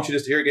why don't you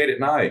just irrigate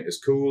at night? It's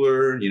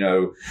cooler,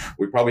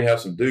 we probably have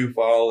some dew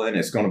falling,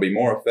 it's going to be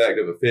more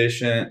effective,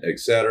 efficient,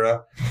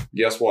 etc.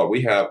 Guess what?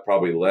 We have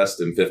probably less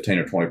than 15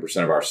 or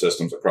 20% of our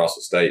systems across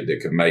the state that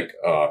can make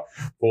a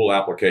full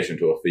application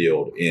to a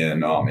field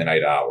in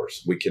 8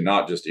 hours. We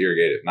cannot just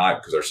irrigate at night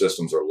because our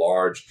systems are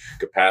large,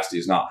 capacity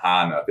is not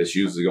high enough. It's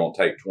usually going to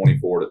take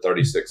 24 to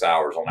 36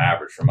 hours on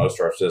average for most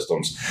of our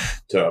systems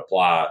to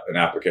apply an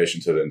application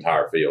to the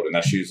entire field. And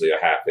that's usually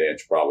a half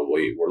inch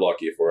probably. We're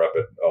lucky if we're up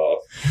at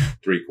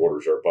 3/4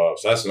 or above.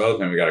 So that's another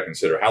thing we got to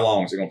consider. How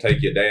long is it going to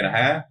take you? A day and a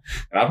half?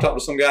 And I've talked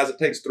to some guys, it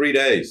takes 3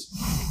 days.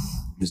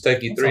 It's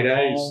taking you 3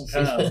 days.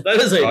 That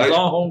is a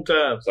long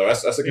time. So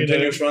that's a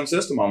continuous run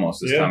system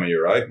almost this time of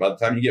year, right? By the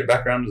time you get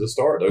back around to the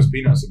start, those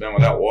peanuts have been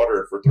without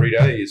water for 3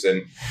 days.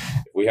 And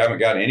if we haven't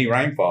gotten any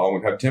rainfall,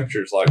 we've had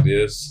temperatures like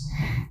this,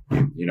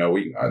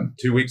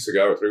 2 weeks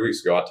ago or 3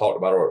 weeks ago, I talked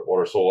about what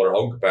our soil water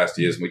holding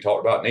capacity is, and we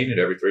talked about needing it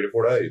every 3 to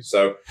 4 days.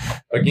 So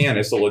again,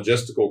 it's a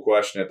logistical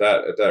question at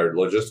that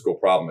logistical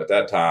problem at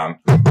that time.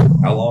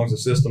 How long does the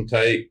system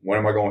take? When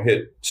am I going to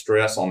hit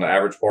stress on the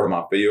average part of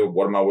my field?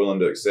 What am I willing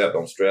to accept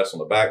on stress on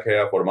the back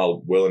half? What am I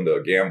willing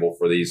to gamble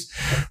for these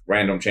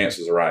random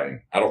chances of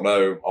rain? I don't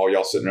know, all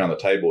y'all sitting around the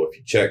table, if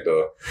you checked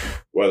the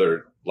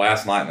weather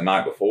last night and the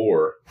night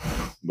before,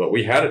 but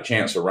we had a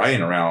chance of rain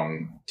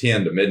around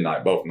 10 to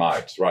midnight both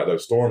nights, right?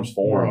 Those storms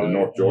formed in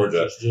North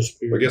Georgia.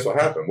 But guess what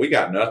happened? We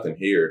got nothing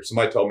here.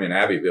 Somebody told me in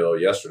Abbeville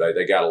yesterday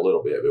they got a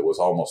little bit. It was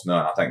almost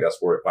none. I think that's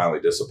where it finally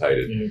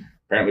dissipated. Mm-hmm.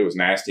 Apparently it was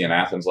nasty in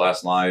Athens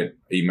last night.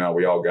 Email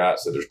we all got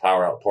said there's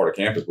power out part of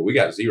campus, but we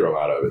got zero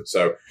out of it.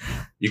 So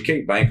you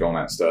can't bank on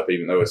that stuff,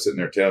 even though it's sitting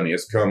there telling you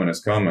it's coming.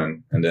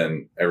 And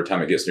then every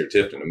time it gets near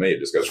Tifton to me, it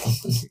just goes.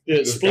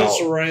 It splits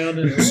around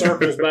and it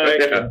circles back.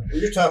 When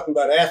you're talking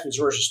about Athens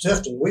versus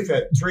Tifton, we've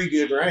had 3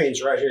 good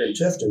rains right here in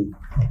Tifton.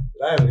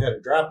 But I haven't had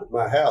a drop at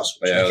my house,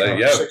 which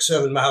is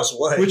 6-7 miles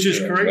away. Which is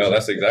crazy. Well,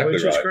 that's exactly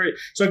right. Which is crazy.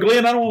 So,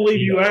 Glenn, I don't want to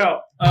leave you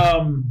out.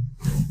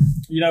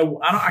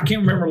 I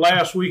can't remember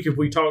last week if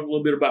we talked a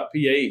little bit about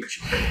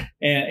pH.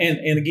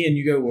 And again,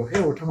 you go, well,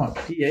 hell, we're talking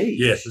about pH.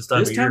 Yes, this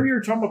time of year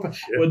you're talking about.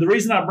 Yeah. Well, the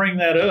reason I bring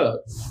that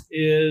up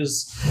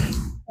is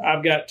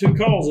I've got 2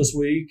 calls this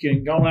week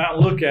and gone out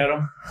and looked at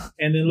them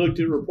and then looked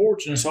at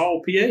reports and it's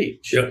all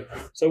pH. Yep.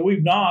 So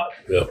we've not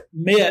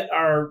met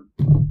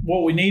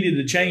what we needed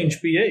to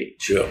change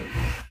pH. Yep.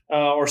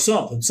 Or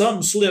something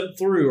slipped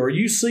through. Are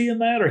you seeing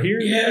that or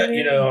hearing that?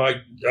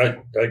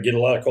 I get a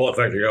lot of call. In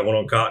fact, I got one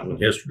on cotton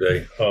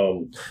yesterday.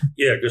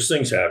 Because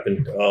things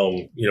happen.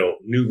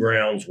 New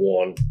ground's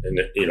one, and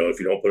if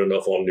you don't put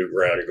enough on new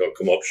ground, you're going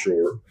to come up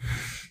short.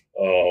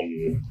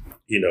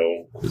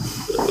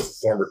 The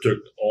farmer took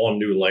on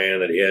new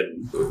land that he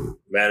hadn't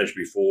managed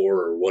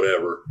before or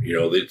whatever.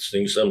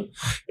 Things and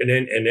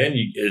then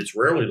it's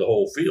rarely the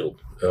whole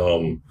field.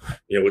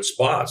 With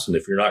spots, and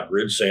if you're not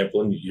grid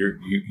sampling,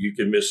 you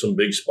can miss some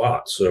big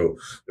spots. So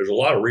there's a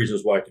lot of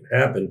reasons why it can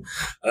happen.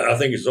 I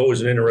think it's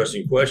always an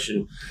interesting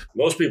question.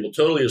 Most people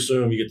totally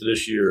assume you get to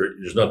this year,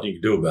 there's nothing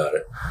you can do about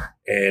it.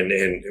 And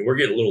we're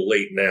getting a little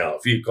late now.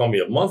 If you'd called me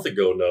a month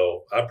ago,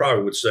 no, I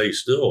probably would say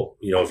still,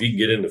 if you can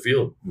get in the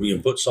field, we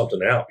can put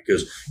something out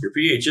because your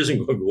pH isn't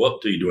going to go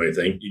up till you do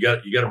anything. You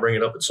got to bring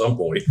it up at some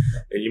point,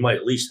 and you might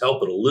at least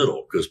help it a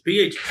little because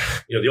pH,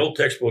 the old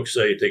textbooks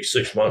say it takes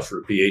 6 months for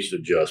the pH to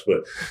adjust,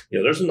 but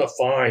there's enough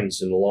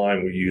fines in the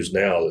line we use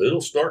now that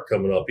it'll start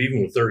coming up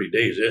even with 30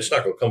 days. It's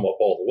not going to come up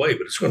all the way,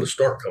 but it's going to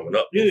start coming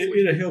up.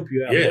 It'll help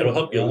you out. Yeah, it'll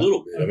help you a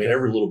little bit. I mean,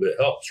 every little bit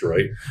helps,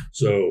 right?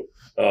 So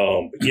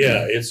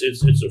Yeah,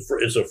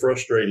 it's a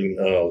frustrating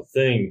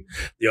thing.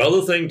 The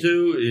other thing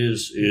too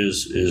is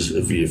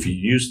if you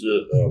use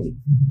the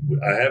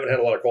I haven't had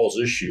a lot of calls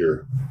this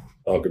year.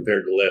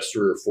 Compared to the last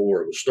 3 or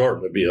 4, it was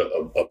starting to be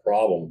a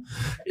problem,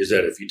 is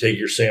that if you take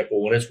your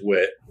sample when it's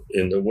wet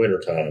in the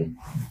wintertime,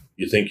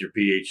 you think your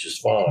pH is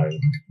fine,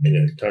 and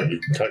then you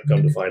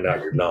come to find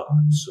out you're not.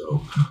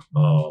 So,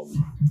 I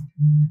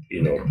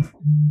don't know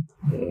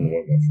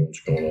what my phone's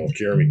going on.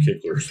 Jeremy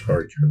Kickler.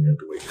 Sorry, Jeremy, I have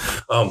to wait.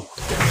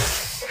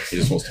 He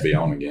just wants to be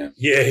on again.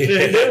 Yeah.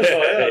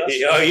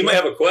 You might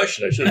have a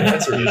question. I should have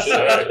answered you.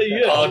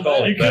 I'll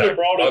call him back. You could have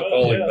brought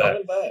him back.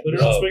 But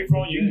it on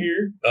speakerphone, you can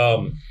hear.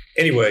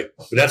 Anyway,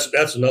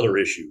 that's another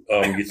issue.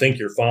 You think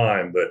you're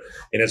fine,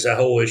 and it's that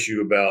whole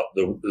issue about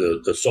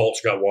the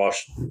salts got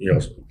washed,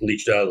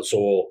 leached out of the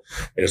soil,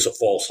 and it's a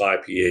false high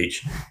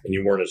pH, and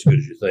you weren't as good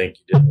as you think.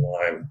 You didn't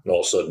lime, and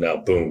all of a sudden now,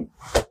 boom,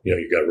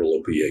 you got real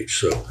low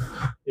pH. So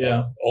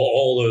yeah,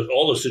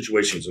 all those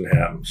situations can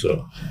happen.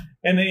 So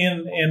and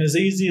as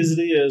easy as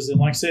it is,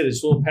 and like I said,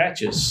 it's little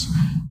patches.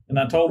 And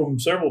I told them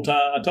several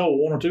times, I told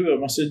 1 or 2 of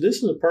them, I said, this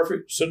is a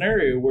perfect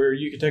scenario where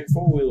you can take a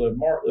 4-wheeler and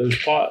mark those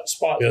spots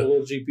with a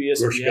little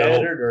GPS if you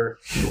had it or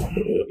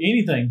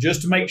anything,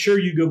 just to make sure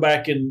you go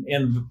back and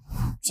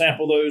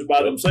sample those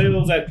by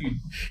themselves after you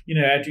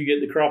get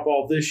the crop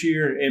off this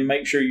year and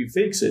make sure you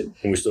fix it.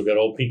 And we still got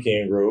old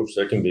pecan groves.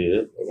 That can be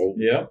it.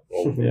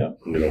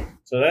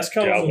 So that's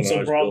causing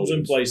some problems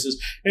in places.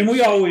 And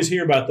we always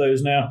hear about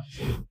those. Now,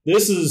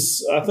 this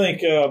is, I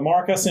think,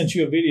 Mark, I sent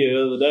you a video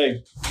the other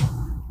day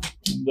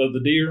of the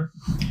deer.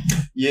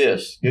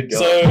 Yes, good job.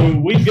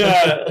 So we've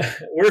got,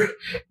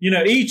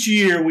 each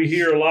year we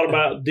hear a lot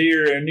about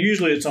deer, and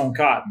usually it's on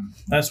cotton.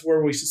 That's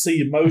where we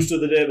see most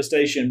of the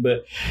devastation.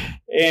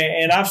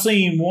 And I've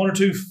seen 1 or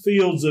 2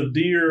 fields of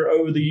deer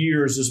over the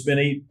years that's been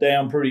eaten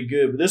down pretty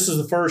good. But this is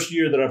the first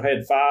year that I've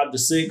had 5 to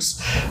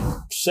 6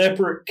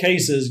 separate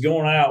cases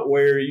going out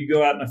where you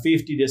go out in a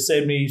 50 to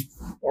 70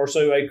 or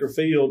so acre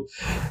field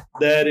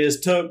that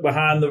is tucked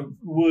behind the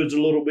woods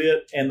a little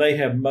bit, and they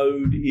have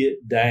mowed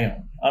it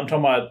down. I'm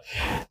talking about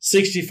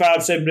 65,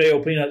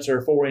 70-day-old peanuts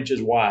are 4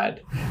 inches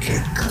wide.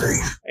 Good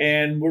grief.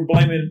 And we're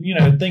blaming,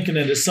 thinking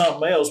it is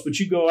something else. But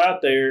you go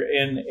out there,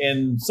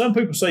 and some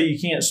people say you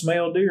can't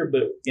smell deer,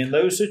 but in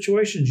those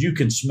situations, you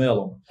can smell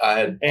them. I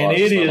had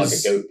it is like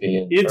a goat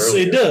pen.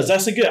 It does.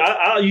 That's a good.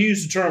 I'll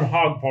use the term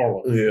hog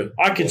parlor. Yeah,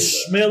 I can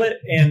smell it,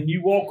 and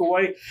you walk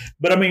away.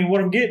 But I mean, what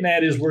I'm getting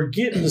at is we're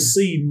getting to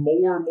see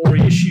more and more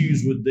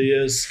issues with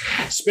this,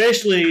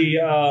 especially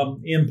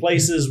in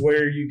places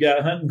where you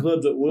got hunting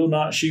clubs that will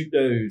not shoot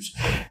does.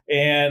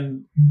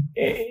 And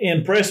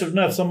impressive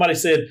enough, somebody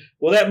said,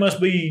 well, that must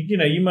be,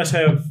 you must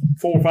have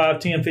 4, 5,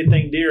 10,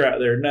 15 deer out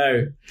there.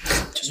 No,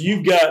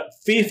 you've got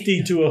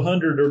 50 to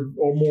 100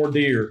 or more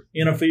deer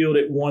in a field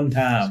at one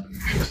time.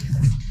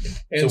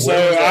 And so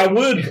I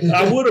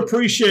would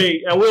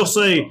appreciate, I will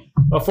say,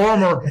 a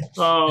farmer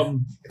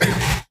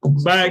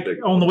back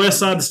on the west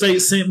side of the state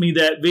sent me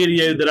that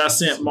video that I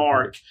sent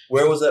Mark.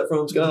 Where was that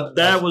from, Scott?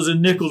 That was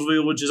in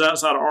Nicholsville, which is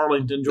outside of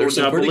Arlington,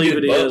 Georgia. I believe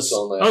it is.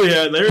 Oh,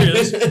 yeah, there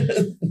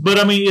is. But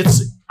I mean,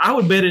 I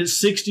would bet it's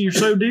 60 or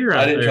so deer out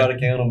there. I didn't try to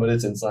count them, but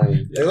it's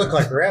insane. They look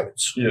like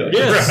rabbits. Yeah.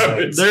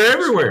 Yes, they're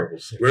everywhere.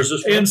 Where's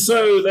this from? And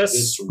so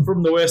that's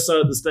from the west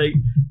side of the state.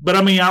 But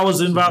I mean, I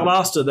was in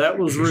Valdosta. That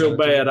was real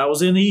bad. I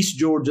was in East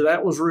Georgia.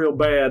 That was real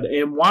bad.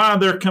 And why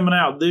they're coming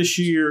out this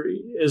year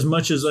as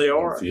much as they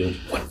are.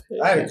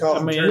 I had a call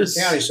from Turner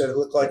County, said it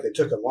looked like they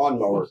took a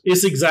lawnmower.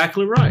 It's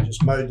exactly right.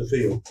 Just mowed the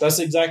field. That's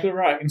exactly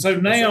right. And so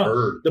now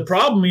the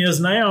problem is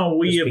now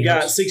we have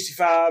got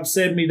 65,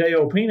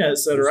 70-day-old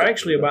peanuts that are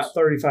actually about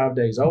 35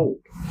 days old.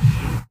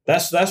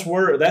 That's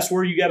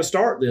where you got to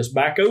start this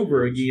back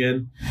over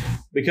again,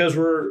 because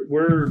we're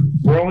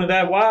only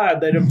that wide.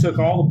 They done took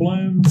all the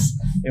blooms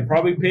and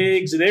probably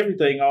pigs and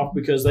everything off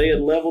because they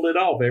had leveled it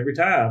off every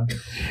time.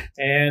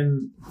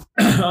 And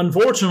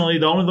unfortunately,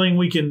 the only thing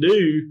we can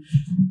do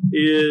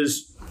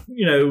is,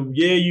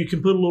 you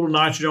can put a little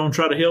nitrogen on,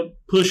 try to help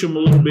push them a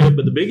little bit.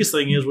 But the biggest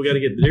thing is we got to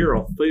get the deer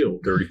off the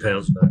field. 30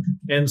 pounds of nitrogen.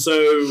 And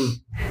so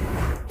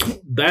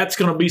that's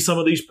going to be some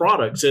of these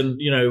products. And,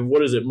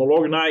 what is it?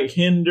 Milorganite,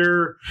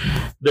 Hinder.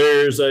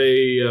 There's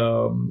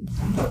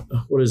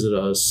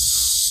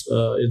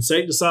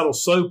insecticidal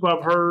soap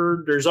I've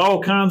heard. There's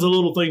all kinds of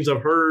little things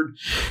I've heard.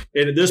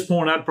 And at this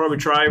point, I'd probably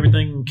try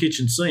everything in the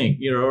kitchen sink,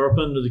 or up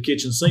under the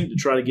kitchen sink to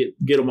try to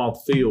get them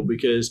off the field,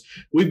 because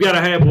we've got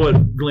to have,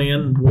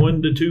 Glenn,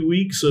 1 to 2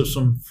 weeks of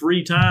some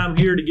free time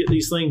here to get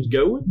these things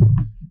going,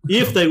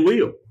 if they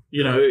will.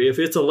 If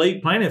it's a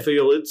late planted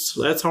field,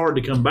 that's hard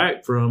to come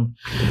back from.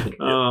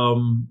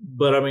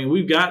 But I mean,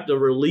 we've got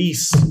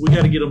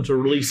to get them to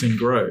release and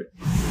grow.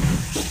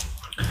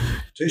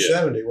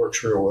 270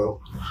 works real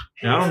well.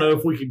 Now, I don't know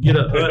if we could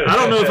I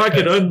don't know if I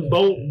could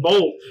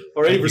unbolt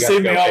or even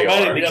send me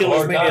automatic to kill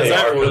as many as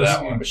that was.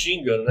 That one.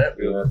 Machine gun that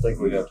I think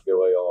we'd have to go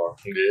AR.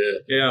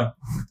 Yeah.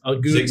 A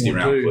good 60 one,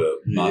 round too.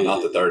 clip,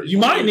 not the 30. You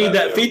might need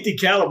that 50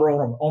 caliber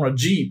on a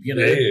Jeep,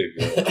 There you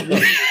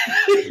go.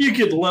 You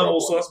could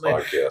level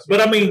something.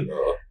 But I mean,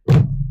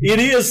 it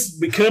is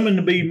becoming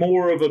to be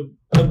more of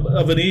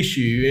an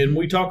issue, and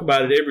we talk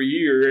about it every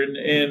year.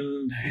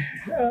 And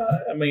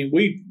I mean,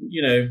 we,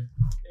 you know,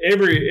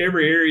 every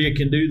area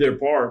can do their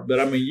part, but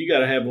I mean, you got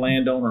to have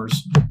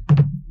landowners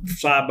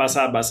side by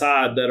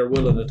side that are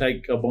willing to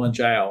take a bunch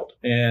out.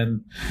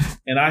 And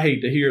I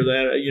hate to hear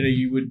that.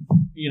 You would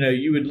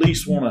at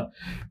least want to,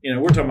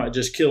 we're talking about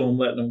just killing them,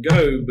 letting them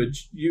go, but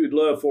you would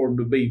love for them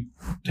to be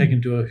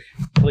taken to a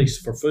place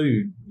for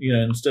food,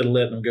 instead of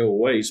letting them go to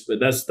waste. But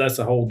that's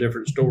a whole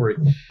different story.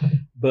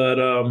 But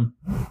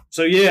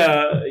so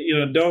yeah,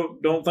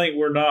 don't think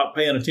we're not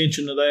paying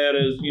attention to that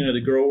as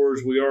the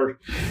growers. We are,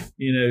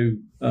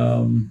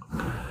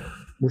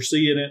 we're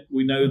seeing it.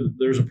 We know that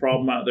there's a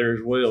problem out there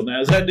as well. Now,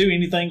 does that do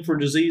anything for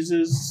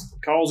diseases?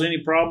 Cause any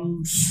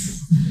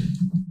problems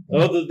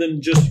other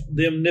than just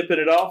them nipping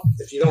it off?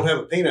 If you don't have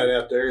a peanut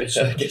out there, I guess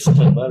it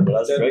doesn't matter. But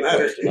that's a great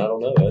question. I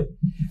don't know.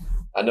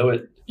 I know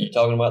it. You're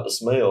talking about the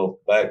smell.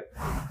 Back,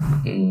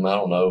 I don't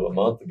know, a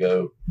month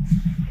ago,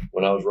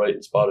 when I was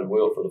rating spotted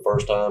wilt for the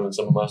first time in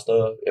some of my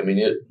stuff, I mean,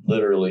 it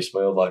literally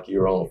smelled like you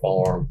were on a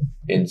farm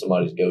in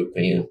somebody's goat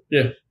pen.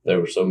 Yeah. There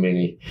were so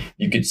many.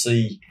 I could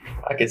see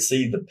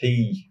the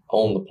pee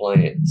on the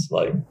plants,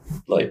 like,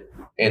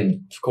 and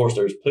of course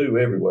there's poo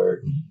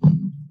everywhere.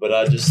 But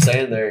I just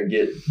stand there and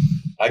get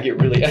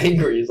really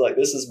angry. It's like,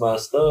 this is my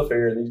stuff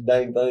here, and these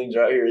dang things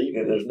right here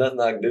eating it. There's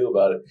nothing I can do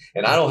about it.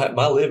 And I don't have,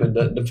 my living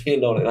doesn't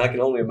depend on it. And I can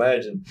only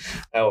imagine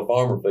how a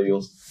farmer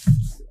feels.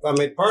 I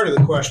mean, part of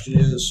the question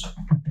is,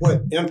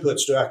 what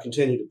inputs do I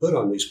continue to put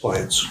on these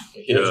plants?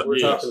 Yeah, we're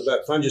talking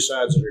about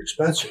fungicides that are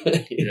expensive.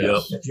 Yeah.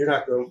 If you're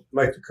not going to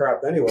make the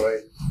crop anyway,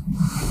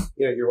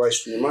 you're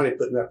wasting your money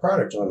putting that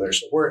product on there.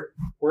 So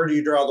where do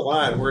you draw the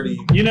line? Where do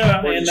you?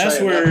 And that's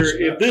where,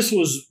 if this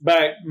was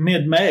back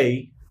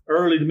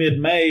early to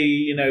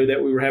mid-May,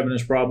 that we were having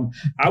this problem,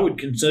 I would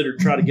consider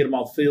try to get them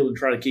off the field and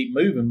try to keep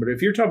moving. But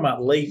if you're talking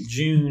about late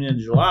June and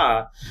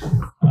July,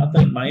 I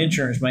think my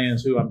insurance man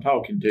is who I'm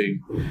talking to.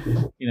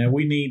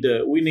 We need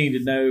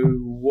to know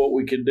what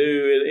we can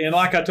do. And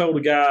like I told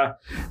a guy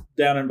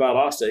down in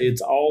Valdosta,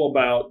 it's all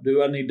about,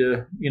 do I need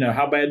to,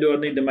 how bad do I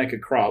need to make a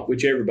crop,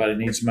 which everybody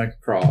needs to make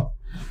a crop.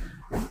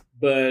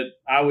 But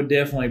I would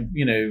definitely,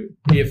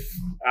 if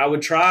I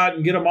would try it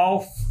and get them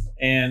off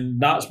and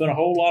not spend a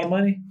whole lot of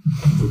money.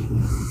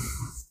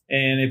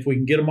 And if we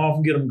can get them off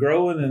and get them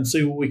growing and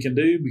see what we can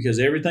do, because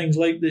everything's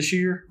late this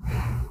year,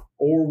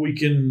 or we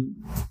can,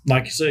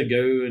 like you said,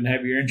 go and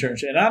have your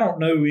insurance. And I don't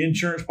know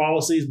insurance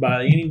policies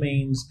by any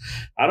means.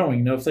 I don't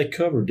even know if they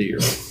cover deer.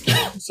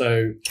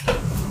 So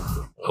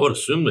I would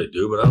assume they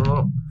do, but I don't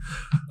know.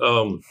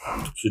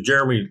 So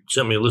Jeremy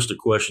sent me a list of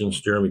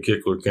questions. Jeremy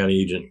Kickler, County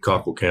Agent,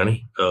 Cockrell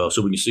County,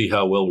 so we can see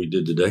how well we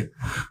did today.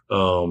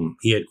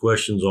 He had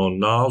questions on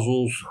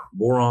nozzles,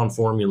 boron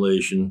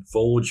formulation,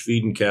 foliage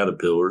feeding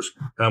caterpillars,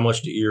 how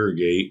much to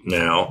irrigate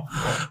now,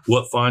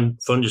 what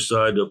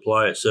fungicide to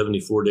apply at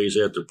 74 days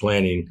after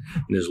planting,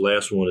 and his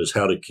last one is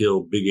how to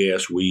kill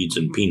big-ass weeds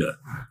in peanut.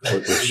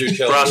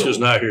 Roscoe's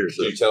not here.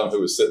 So. Did you tell him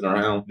who was sitting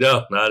around?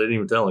 No, I didn't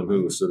even tell him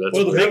who. So that's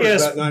the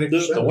big-ass,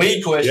 the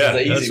weed question is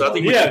the easy one. I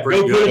think we did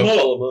pretty good.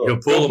 Go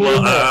pull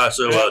them up.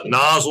 So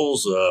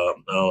nozzles,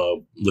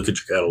 look at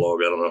your catalog.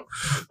 I don't know.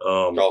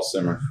 Call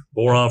Simmer.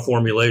 Boron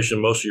formulation.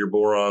 Most of your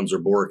borons are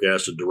boric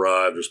acid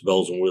derived. There's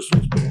bells and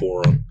whistles, but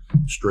boron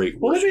straight.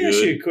 Well, let me ask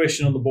you a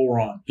question on the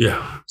boron.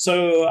 Yeah.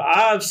 So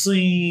I've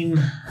seen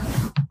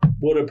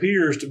what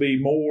appears to be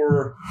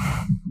more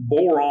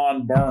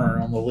boron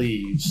burn on the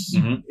leaves.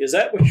 Mm-hmm. Is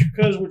that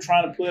because we're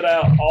trying to put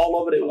out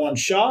all of it at one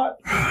shot?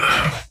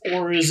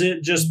 Or is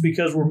it just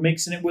because we're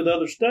mixing it with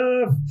other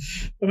stuff?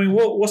 I mean,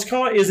 what's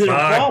called? Is it a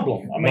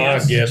problem? I mean, my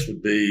guess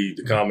would be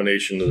the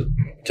combination of the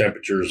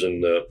temperatures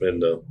and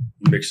the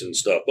mixing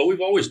stuff. But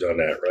we've always done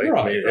that, right?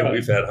 Right, I mean, right.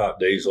 We've had hot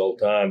days all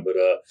the time. But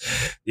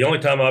the only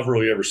time I've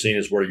really ever seen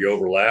is where you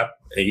overlap.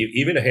 And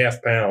even a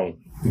half pound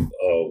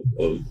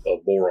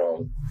of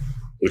boron,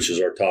 which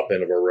is our top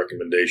end of our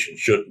recommendation,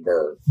 shouldn't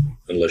burn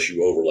unless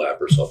you overlap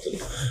or something.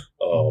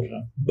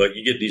 But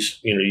you get these,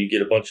 you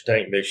get a bunch of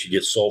tank mix, you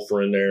get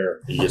sulfur in there,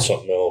 you get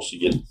something else, you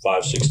get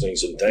 5-6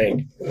 things in the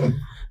tank.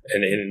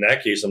 And in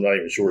that case, I'm not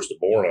even sure it's the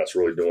boron that's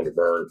really doing the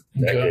burn.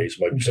 In that case,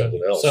 it might be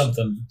something else.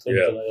 Something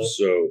else.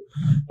 So,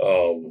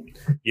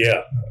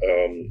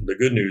 the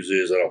good news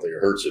is I don't think it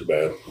hurts it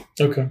bad.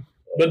 Okay.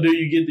 But do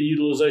you get the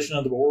utilization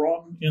of the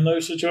boron in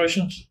those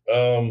situations?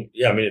 I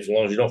mean, as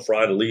long as you don't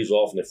fry the leaves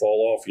off and they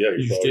fall off, you're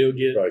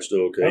probably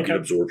still okay. You get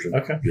absorption.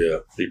 Okay. Yeah,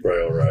 you're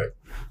probably all right.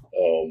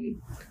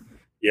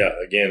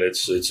 Again,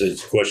 it's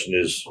the question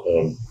is,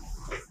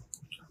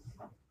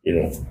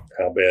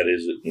 how bad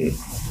is it, and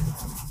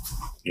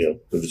if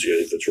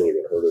it's really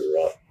going to hurt it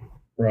or not.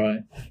 Right.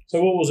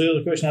 So what was the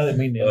other question? I didn't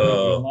mean to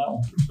on that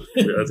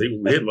one. I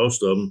think we hit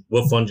most of them.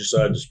 What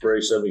fungicide to spray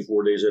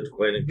 74 days after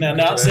planting? Now,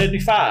 not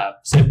 75,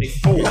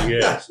 74.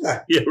 Yes.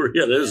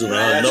 There's an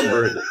odd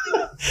number.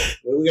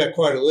 Well, we got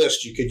quite a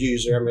list you could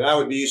use there. I mean, I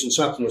would be using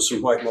something with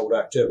some white mold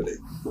activity.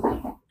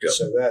 Yep.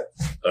 So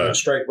that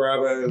straight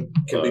Bravo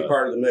can be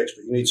part of the mix,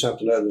 but you need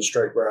something other than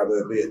straight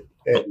Bravo, be it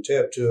adding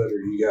Teb to it, or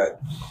you got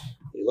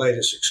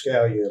Elatus,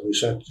 Excalia,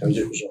 Lucentum.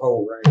 It was a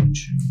whole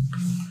range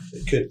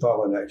that could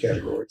fall in that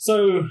category.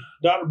 So,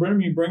 Dr.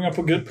 Brenneman, you bring up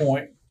a good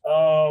point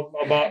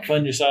about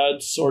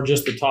fungicides, or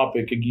just the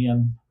topic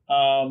again.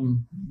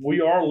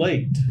 We are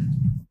late.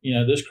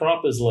 This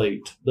crop is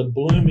late. The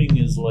blooming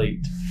is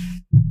late.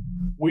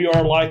 We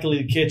are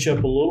likely to catch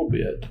up a little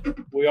bit.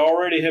 We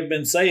already have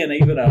been saying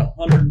even a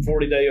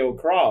 140-day-old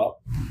crop,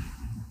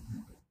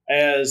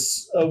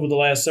 as over the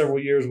last several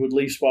years with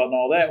leaf spot and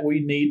all that,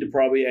 we need to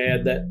probably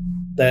add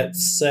that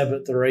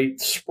 7th or 8th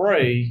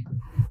spray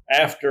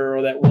after,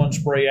 or that one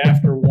spray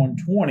after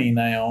 120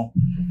 now.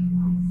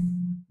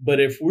 But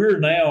if we're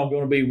now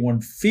going to be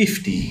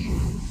 150,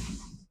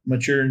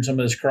 maturing some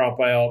of this crop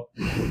out,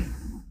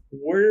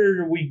 where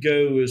do we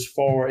go as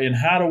far, and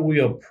how do we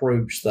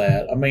approach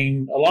that? I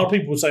mean, a lot of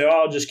people would say,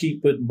 I'll just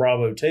keep putting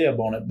Bravo Tab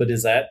on it, but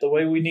is that the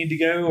way we need to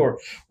go?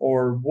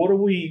 Or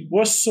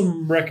what's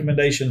some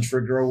recommendations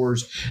for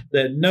growers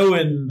that,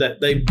 knowing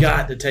that they've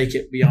got to take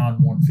it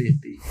beyond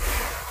 150?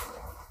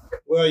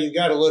 Well, you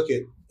got to look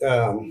at,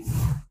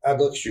 I'd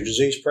look at your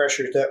disease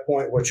pressure at that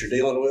point, what you're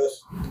dealing with.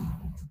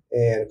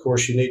 And, of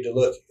course, you need to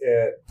look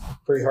at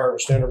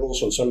pre-harvest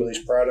intervals on some of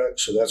these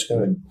products, so that's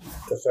going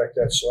to affect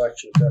that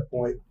selection at that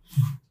point.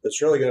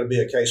 It's really going to be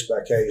a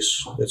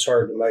case-by-case. It's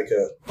hard to make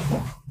a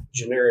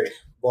generic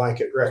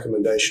blanket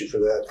recommendation for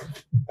that.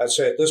 I'd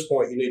say at this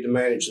point you need to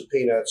manage the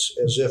peanuts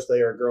as if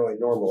they are growing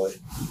normally.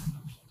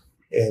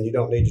 And you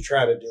don't need to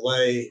try to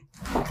delay,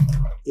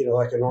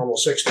 like a normal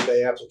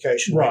 60-day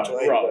application. Right.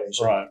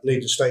 You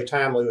need to stay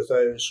timely with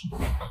those,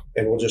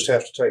 and we'll just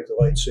have to take the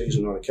late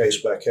season on a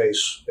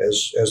case-by-case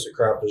as the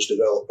crop is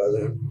developed by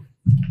then.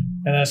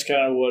 And that's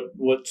kind of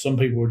what some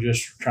people are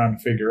just trying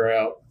to figure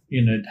out,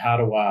 how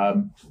do I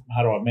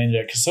manage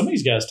that? Because some of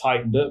these guys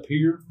tightened up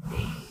here,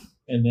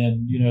 and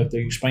then, if they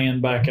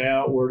expand back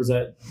out, where does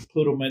that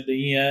put them at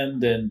the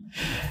end? And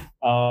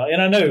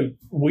I know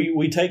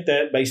we take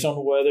that based on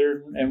the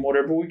weather and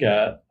whatever we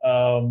got.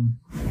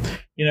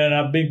 And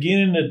I'm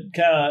beginning to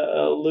kind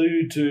of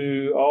allude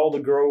to all the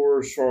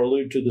growers, or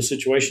allude to the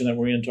situation that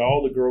we're in, to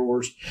all the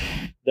growers,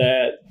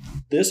 that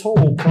this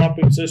whole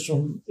cropping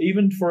system,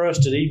 even for us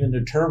to even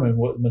determine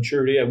what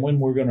maturity and when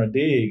we're going to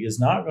dig, is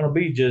not going to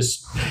be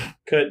just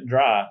cut and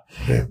dry.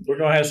 Yeah. We're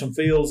going to have some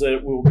fields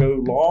that will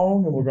go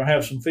long, and we're going to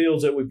have some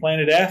fields that we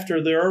planted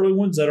after the early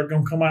ones that are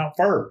going to come out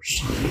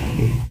first.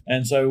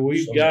 And so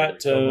we're going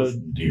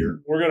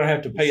to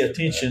have to pay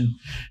attention,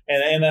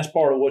 and that's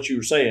part of what you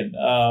were saying.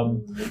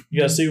 You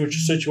got to see what your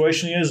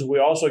situation is. We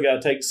also got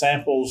to take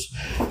samples,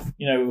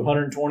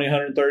 120,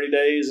 130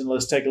 days, and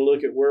let's take a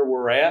look at where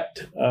we're at,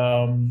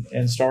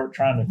 and start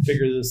trying to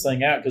figure this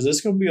thing out, because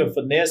it's going to be a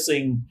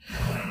finessing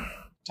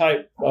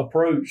type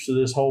approach to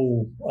this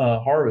whole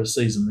harvest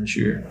season this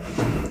year.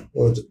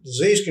 Well, the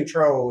disease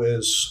control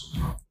is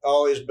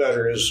always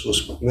better, as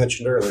was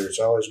mentioned earlier. It's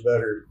always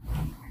better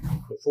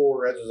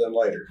before rather than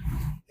later,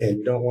 and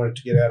you don't want it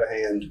to get out of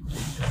hand.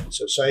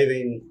 So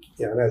saving,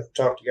 I've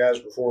talked to guys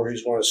before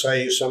who's want to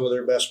save some of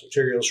their best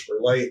materials for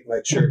late,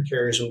 make sure it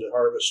carries them to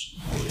harvest.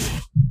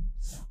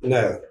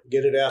 No,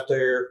 get it out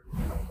there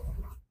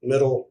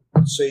middle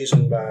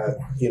season by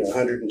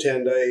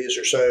 110 days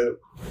or so,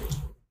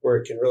 where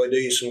it can really do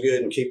you some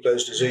good and keep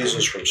those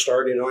diseases from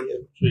starting on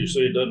you. So you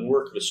say it doesn't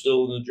work if it's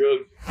still in the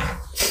jug?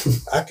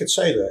 I could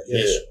say that,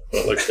 yes. Yeah,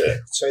 I like that. I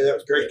could say that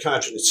with great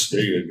confidence. There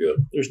you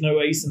go. There's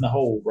no ace in the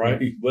hole, right?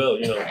 Well,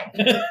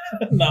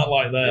 Not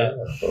like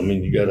that. Yeah. I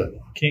mean, you gotta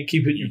can't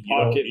keep it in your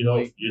pocket.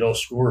 You don't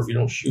score if you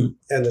don't shoot.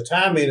 And the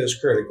timing is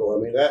critical.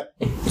 I mean,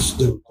 that's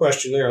the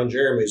question there on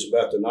Jeremy's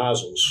about the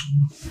nozzles.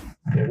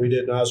 We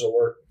did nozzle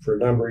work for a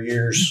number of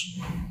years,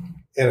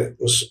 and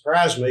it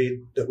surprised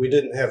me that we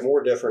didn't have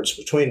more difference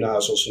between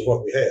nozzles than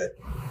what we had.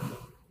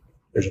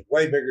 There's a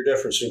way bigger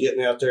difference in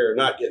getting out there or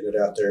not getting it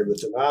out there, but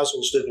the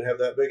nozzles didn't have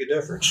that big a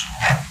difference.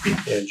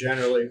 And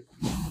generally,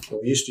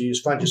 we used to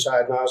use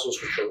fungicide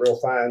nozzles, which are real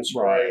fine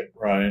spray,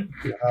 right.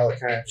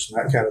 Holocaust, and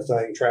that kind of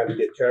thing, trying to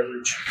get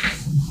coverage.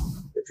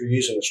 If you're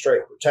using a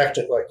straight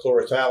protectant like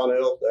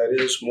chlorothalonil, that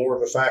is more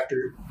of a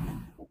factor.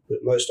 But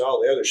most all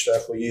the other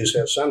stuff we use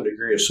have some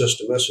degree of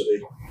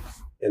systemicity,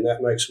 and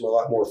that makes them a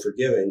lot more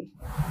forgiving,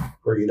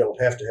 where you don't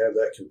have to have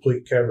that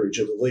complete coverage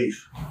of the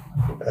leaf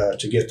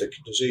to get the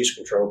disease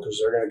control, because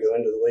they're going to go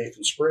into the leaf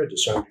and spread to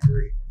some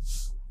degree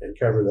and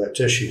cover that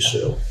tissue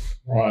still.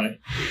 Right.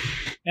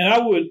 And I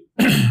would,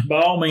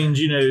 by all means,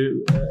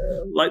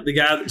 like the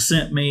guy that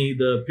sent me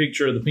the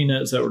picture of the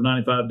peanuts that were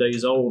 95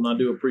 days old, and I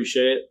do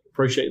appreciate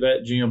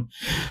that, Jim.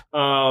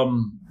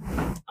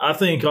 I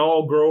think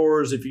all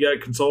growers, if you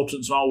got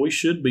consultants and all, we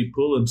should be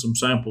pulling some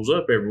samples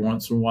up every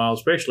once in a while,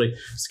 especially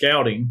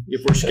scouting.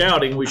 If we're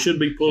scouting, we should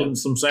be pulling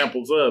some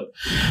samples up.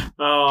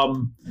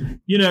 And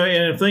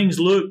if things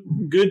look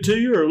good to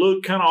you or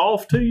look kind of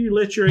off to you,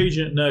 let your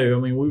agent know. I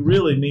mean, we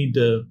really need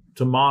to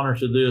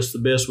monitor this the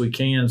best we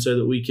can so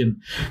that we can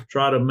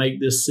try to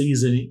make this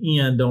season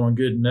end on a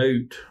good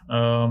note.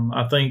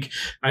 I think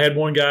I had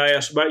one guy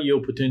ask about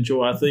yield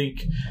potential. I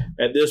think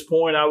at this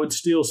point I would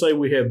still say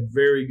we have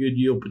very good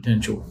yield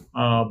potential,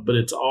 but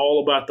it's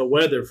all about the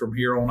weather from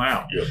here on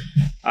out. Yep.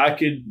 I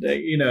could,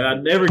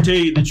 I'd never tell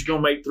you that you're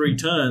going to make 3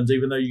 tons,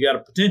 even though you got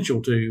a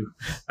potential to.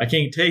 I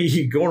can't tell you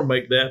you're going to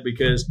make that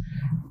because,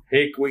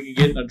 heck, we could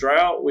get in a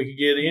drought. We could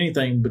get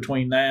anything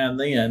between now and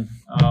then.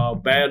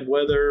 Bad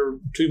weather,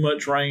 too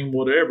much rain,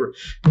 whatever.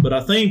 But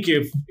I think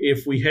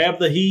if we have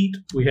the heat,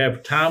 we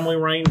have timely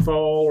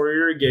rainfall or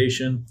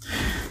irrigation,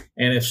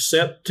 and if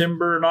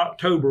September and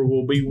October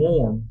will be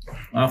warm,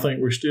 I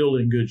think we're still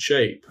in good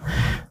shape.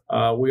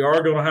 We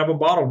are going to have a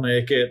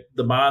bottleneck at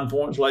the mine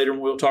points later,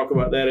 and we'll talk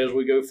about that as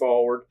we go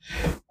forward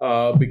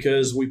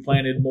because we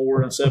planted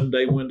more in a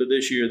 7-day window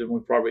this year than we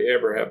probably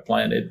ever have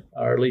planted,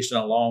 or at least in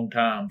a long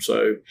time.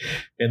 So,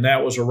 and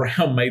that was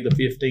around May the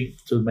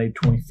 15th to May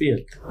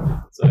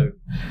 25th. So,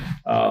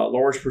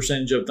 large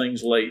percentage of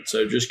things late.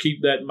 So just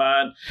keep that in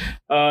mind.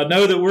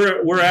 Know that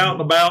we're out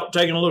and about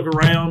taking a look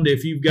around.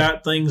 If you've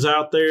got things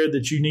out there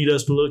that you need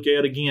us to look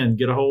at, again,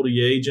 get a hold of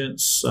your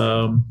agents,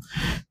 or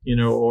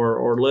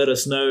let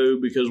us know,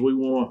 because we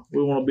want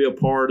to be a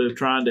part of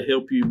trying to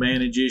help you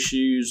manage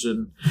issues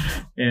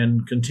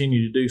and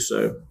continue to do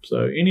so.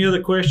 So any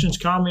other questions,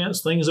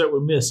 comments, things that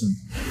we're missing?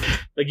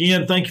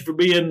 Again, thank you for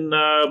being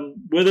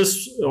with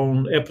us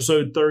on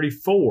episode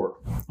 34.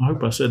 I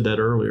hope I said that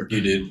earlier.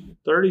 You did.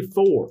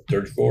 34.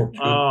 34.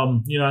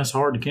 It's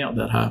hard to count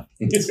that high.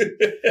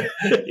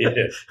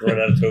 Yeah, run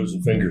out of toes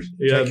and fingers.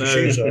 Yeah, Take your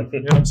shoes off.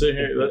 I'm sitting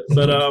here.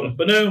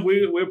 But no,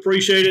 we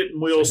appreciate it,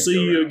 and we'll see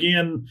you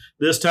again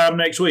this time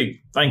next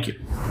week. Thank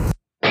you.